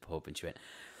manager of the pub, and she went,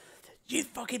 "You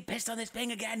fucking pissed on this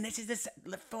thing again. This is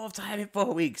the 4th time in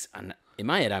 4 weeks." And in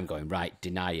my head, I'm going, right,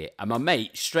 deny it. And my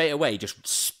mate straight away just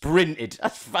sprinted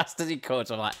as fast as he could.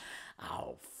 So I'm like,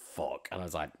 oh, fuck. And I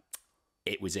was like,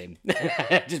 it was him.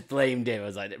 I just blamed him. I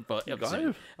was like, but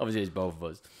obviously it was both of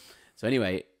us. So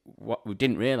anyway, what we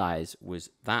didn't realise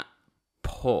was that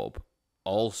pub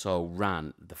also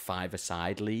ran the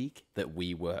five-a-side league that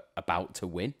we were about to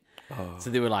win. Oh. So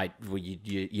they were like, well,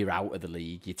 you're out of the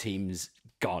league. Your team's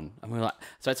gone. And we were like,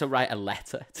 so I had to write a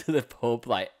letter to the pub,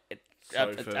 like,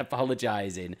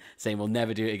 apologising, saying we'll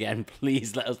never do it again.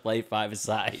 Please let us play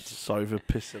five-a-side. Sorry for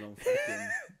pissing on fucking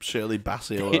Shirley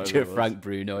Bassey or Picture of Frank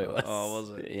Bruno it was. Oh,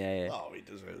 was it? Yeah. Oh, he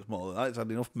deserves more than that. He's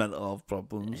had enough mental health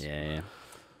problems. Yeah.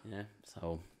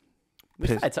 So we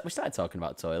started talking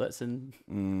about toilets and...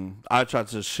 I tried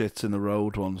to shit in the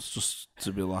road once just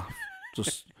to be laughed.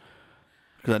 Just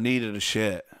because I needed a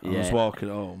shit. I was walking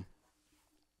home,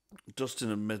 just in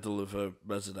the middle of a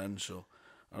residential.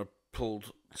 I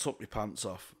took my pants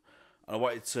off, and I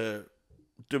wanted to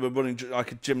do a running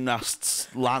like a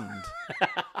gymnast's land,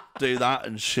 do that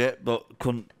and shit, but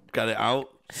couldn't get it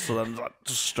out. So then like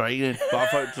just straining, but I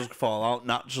thought it'd just fall out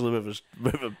naturally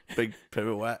with a big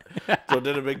pirouette. So I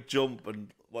did a big jump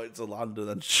and wanted to land, and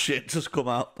then shit just come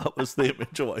out. That was the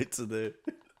image I wanted to do.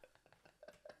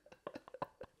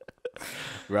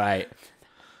 Right.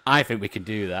 I think we can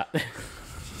do that.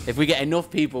 If we get enough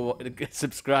people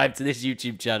subscribe to this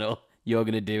YouTube channel, you're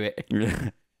going to do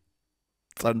it.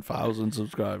 10,000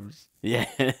 subscribers. Yeah.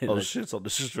 Oh, shit on the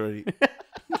street.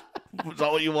 Is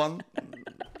that what you want?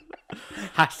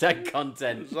 Hashtag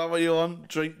content. Is that what you want?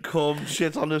 Drink, cum,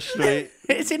 shit on the street.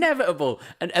 It's inevitable.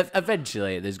 And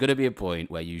eventually, there's going to be a point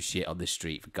where you shit on the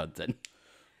street for content.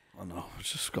 I know.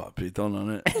 It's just got to be done, on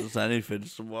it? There's anything.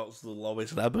 So what's the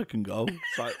lowest ever can go?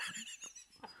 It's like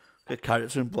a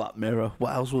character in Black Mirror.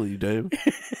 What else will you do?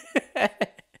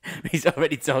 He's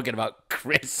already talking about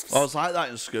crisps. I was like that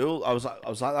in school. I was like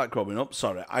that growing up.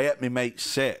 Sorry, I ate my mate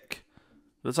sick.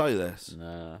 Did I tell you this?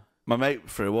 No. My mate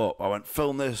threw up. I went,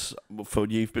 film this for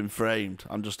You've Been Framed.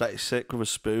 I'm just ate sick with a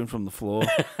spoon from the floor.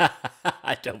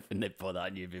 I don't think they put that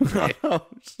in You've Been Framed.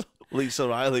 Lisa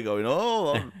Riley going,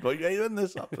 oh, what are you when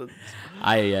this happens?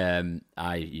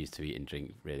 I used to eat and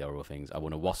drink really horrible things. I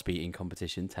won a wasp eating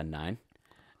competition, 10-9.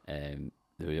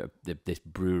 This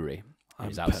brewery. It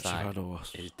was outside.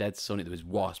 It was dead sunny. There was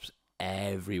wasps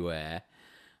everywhere.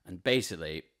 And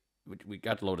basically, we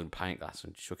got a load of pint glass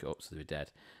and shook it up so they were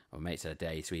dead. My mate said, I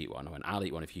dare you to eat one. I went, I'll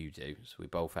eat one if you do. So we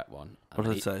both ate one. What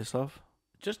did it taste of?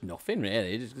 Just nothing,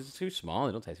 really. It's too small.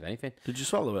 They don't taste of anything. Did you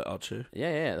swallow it or chew?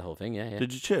 Yeah, the whole thing, yeah.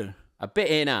 Did you chew? I bit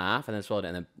it in half and then swallowed it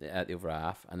and then ate the other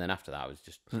half. And then after that, I was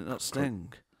just... Did it not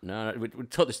sting? No, we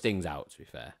took the stings out, to be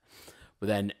fair. But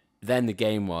then the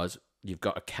game was, you've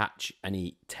got to catch and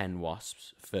eat 10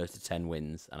 wasps. First to 10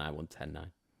 wins, and I won 10-9.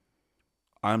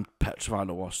 I'm petrified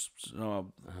of wasps.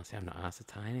 No, see, I'm not half so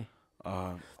tiny.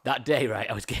 That day, right,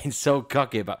 I was getting so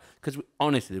cocky about... Because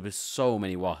honestly, there was so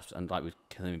many wasps, and like we were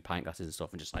killing them in pint glasses and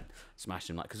stuff, and just like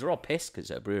smashing them, like, because they're all pissed because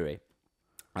it's at a brewery.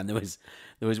 And there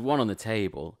was one on the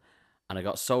table, and I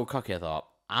got so cocky, I thought,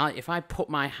 if I put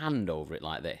my hand over it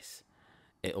like this,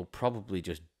 it'll probably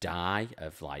just die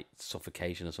of like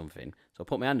suffocation or something. So I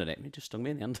put my hand on it, and it just stung me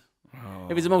in the hand. Oh.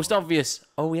 It was the most obvious.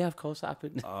 Oh yeah, of course that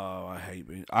happened. Oh, I hate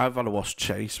me. I've had a wasp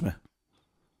chase me.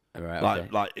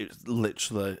 Right, like it's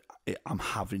literally, I'm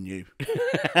having you.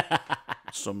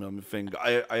 Something on my finger.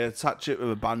 I attach it with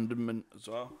abandonment as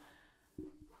well.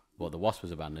 Well, the wasp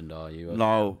was abandoned, or you?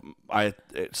 No,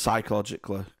 it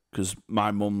psychologically, because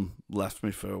my mum left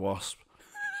me for a wasp.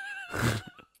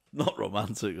 Not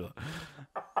romantic.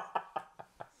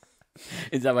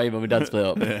 Is that why your mum and dad split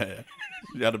up? Yeah.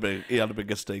 He had a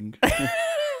bigger sting.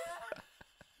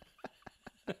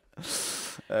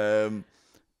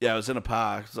 Yeah, I was in a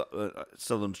park,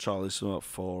 still on Charlie's, so about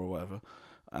 4 or whatever,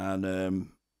 and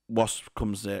wasp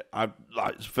comes there.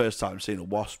 It's the first time seeing a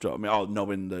wasp. Do you know what I mean?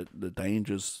 Knowing the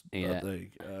dangers that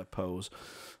they pose.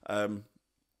 My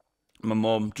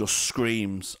mum just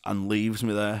screams and leaves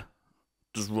me there,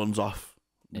 just runs off,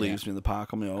 leaves me in the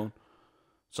park on my own.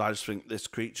 So I just think this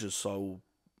creature's so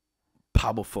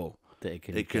powerful that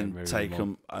it can take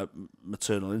a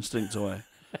maternal instinct away.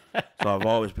 So I've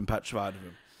always been petrified of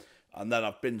him. And then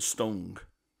I've been stung.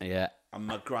 Yeah. And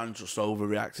my gran just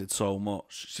overreacted so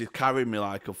much. She's carrying me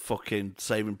like a fucking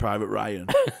Saving Private Ryan.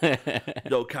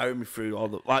 Carrying me through all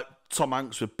the... Like Tom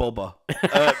Hanks with Bubba.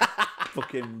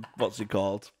 Fucking... What's he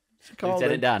called?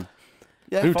 Lieutenant Dan.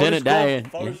 Yeah, Lieutenant Dan.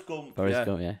 Forrest Gump. Forrest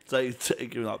Gump, yeah. So you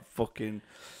take him like fucking...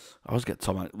 I always get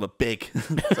Tom Hanks... The big.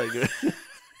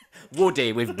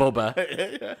 Woody with Bubba.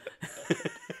 Yeah.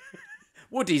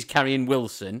 Woody's carrying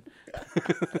Wilson.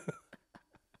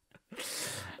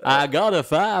 I gotta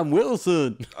find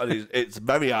Wilson. And it's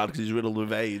very hard because he's riddled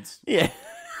with AIDS. Yeah.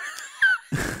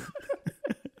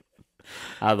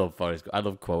 I love Forrest Gump. I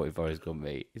love quoting Forrest Gump,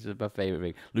 mate. It's my favourite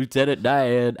thing. Lieutenant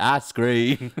Dan, I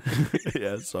scream.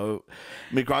 Yeah, so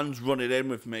my gran's running in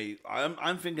with me.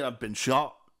 I'm thinking I've been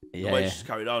shot. The way she's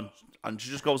carried on. And she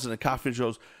just goes in the cafe and she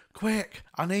goes, quick,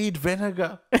 I need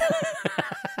vinegar.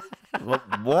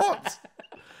 What?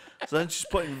 So then she's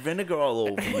putting vinegar all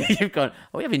over me. You've gone,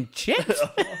 are we having chips?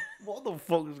 What the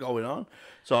fuck is going on?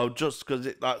 So just because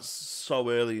that's so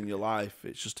early in your life,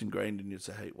 it's just ingrained in you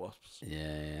to hate wasps.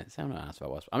 Yeah. So I'm not asked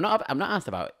about wasps. I'm not asked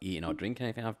about eating or drinking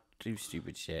anything. I do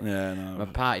stupid shit. Yeah, no. My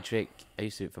party trick, I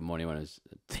used to do it for money when I was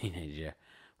a teenager.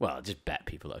 Well, I just bet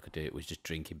people that I could do it was just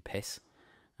drinking piss.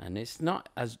 And it's not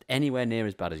anywhere near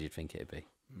as bad as you'd think it'd be.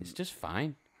 It's just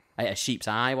fine. I ate a sheep's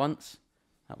eye once.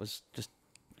 That was just...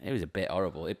 It was a bit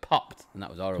horrible. It popped, and that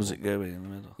was horrible. Was it gooey in the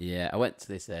middle? Yeah, I went to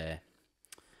this...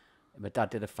 my dad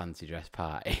did a fancy dress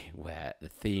party where the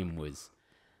theme was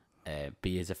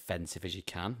be as offensive as you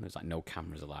can. There was like no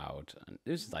cameras allowed. And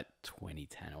it was like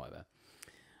 2010 or whatever.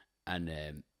 And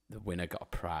the winner got a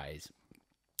prize.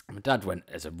 And my dad went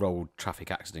as a road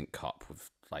traffic accident cop with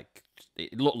like...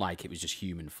 It looked like it was just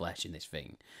human flesh in this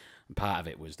thing. And part of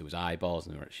it was there was eyeballs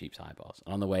and there were sheep's eyeballs.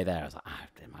 And on the way there, I was like,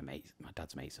 my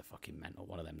dad's mates are fucking mental.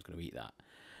 One of them's going to eat that.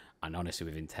 And honestly,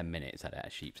 within 10 minutes, I'd had a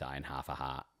sheep's eye and half a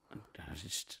heart. And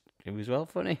it was well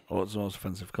funny. What's the most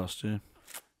offensive costume?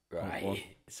 Right.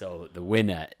 So the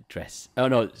winner dressed... Oh,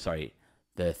 no, sorry.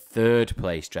 The third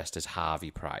place dressed as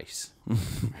Harvey Price.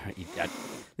 This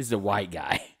is a white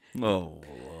guy. Oh,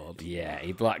 Lord. Yeah,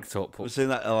 he blacked up. Have you seen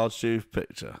that large Juve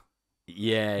picture?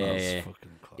 Yeah. Fucking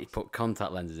class. He put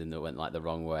contact lenses in that went like the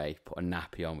wrong way. Put a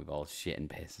nappy on with all shit and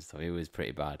piss and stuff. It was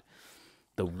pretty bad.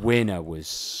 The winner was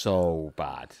so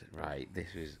bad, right?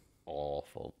 This was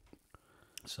awful.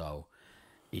 So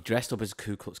He dressed up as a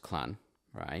Ku Klux Klan,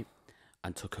 right,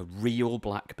 and took a real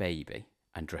black baby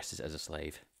and dressed it as a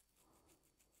slave.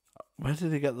 Where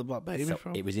did he get the black baby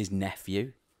from? It was his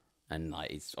nephew, and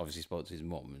like he's obviously spoke to his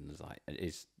mum and was like,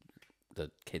 the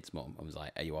kid's mum, and was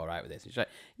like, "Are you all right with this?" And she's like,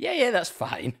 "Yeah, that's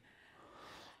fine."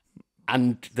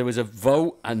 And there was a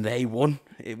vote, and they won.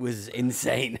 It was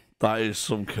insane. That is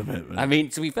some commitment. I mean,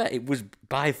 to be fair, it was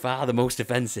by far the most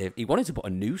offensive. He wanted to put a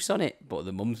noose on it, but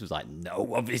the mums was like,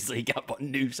 "No, obviously you can't put a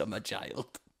noose on my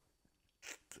child."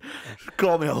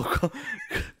 Call me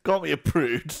a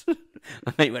prude.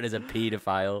 My mate went as a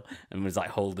paedophile and was like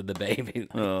holding the baby.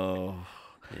 Oh,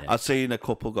 yeah. I've seen a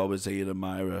couple go as Ian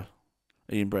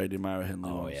Brady and Myra Hindley.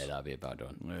 Oh yeah, that'd be about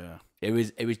done. Yeah, it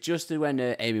was just when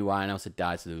Amy Winehouse had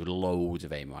died, so there were loads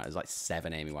of Amy Winehouse. There's like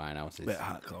 7 Amy Winehouses. Bit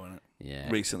hot glow, innit? Yeah.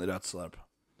 Recently, that celeb.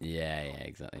 Yeah,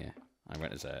 exactly. Yeah, I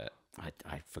went as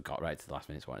I forgot right to the last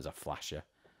minute. So I went as a flasher.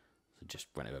 So just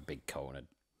went with a big cone and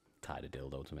tied a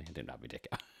dildo to me. I didn't have my dick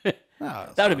out.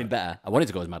 That would have been better. I wanted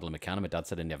to go as Madeleine McCann, and my dad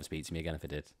said he'd never speak to me again if I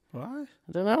did. Why?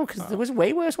 I don't know, because there was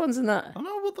way worse ones than that. I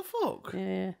know, what the fuck?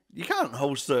 Yeah. You can't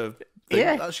host a thing.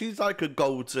 Yeah. She's like a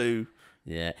go-to.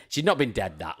 Yeah. She'd not been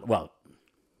dead.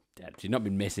 She'd not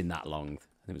been missing that long.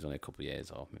 I think it was only a couple of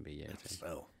years or maybe a year or two.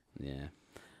 Still. Yeah.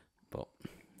 But,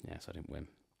 yeah, so I didn't win.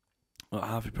 Well,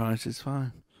 Harvey Price is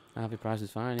fine. Harvey Price is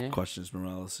fine, yeah. Questions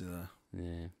morality there.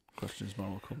 Yeah. Questions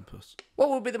moral compass. What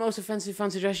would be the most offensive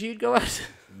fancy dress you'd go as?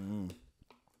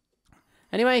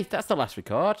 Anyway, that's the last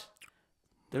record.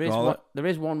 There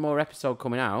is one more episode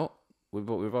coming out. We've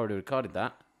already recorded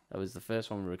that. That was the first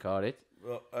one we recorded.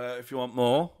 Well, if you want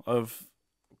more of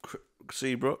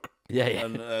Seabrook, yeah,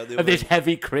 and, of this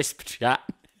heavy crisp chat,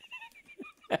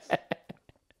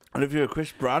 and if you're a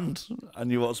crisp brand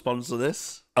and you want to sponsor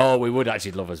this, oh, we would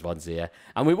actually love a sponsor, yeah,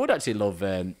 and we would actually love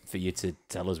for you to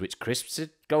tell us which crisps to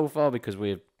go for because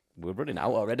we're running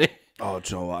out already. Oh,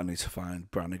 Joe, I need to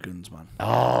find Brannigan's, man.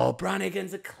 Oh,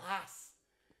 Brannigan's a class.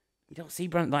 You don't see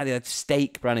like they had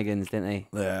steak Brannigan's, didn't they?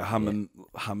 Yeah, ham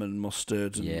and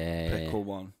mustard and pickle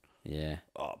one. Yeah.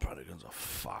 Oh, Brannigan's a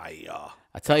fire.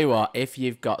 I tell you what, if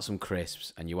you've got some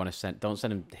crisps and you want to don't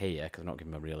send them here because I'm not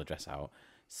giving my real address out.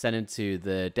 Send them to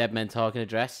the Dead Men Talking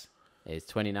address. It's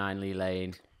 29 Lee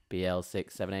Lane,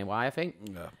 BL67AY, I think.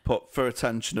 Yeah. But for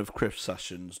attention of crisp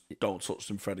sessions, don't touch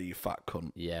them, Freddie, you fat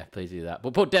cunt. Yeah, please do that.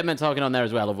 But put Dead Men Talking on there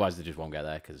as well, otherwise they just won't get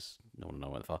there because no one will know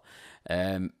what they're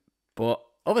for. But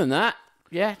other than that,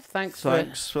 yeah, thanks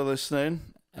for listening.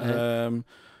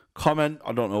 Comment,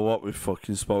 I don't know what we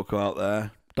fucking spoke about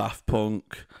there. Daft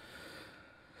Punk.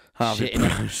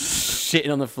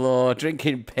 Shitting on the floor,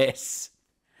 drinking piss.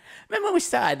 Remember when we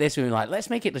started this, we were like, let's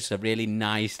make it just a really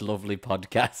nice, lovely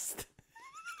podcast.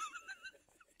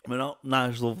 We're not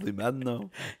nice, lovely men, though.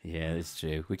 Yeah, that's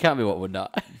true. We can't be what we're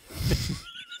not.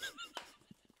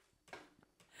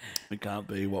 We can't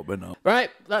be what we're not. Right,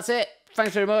 that's it.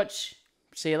 Thanks very much.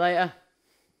 See you later.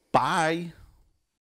 Bye.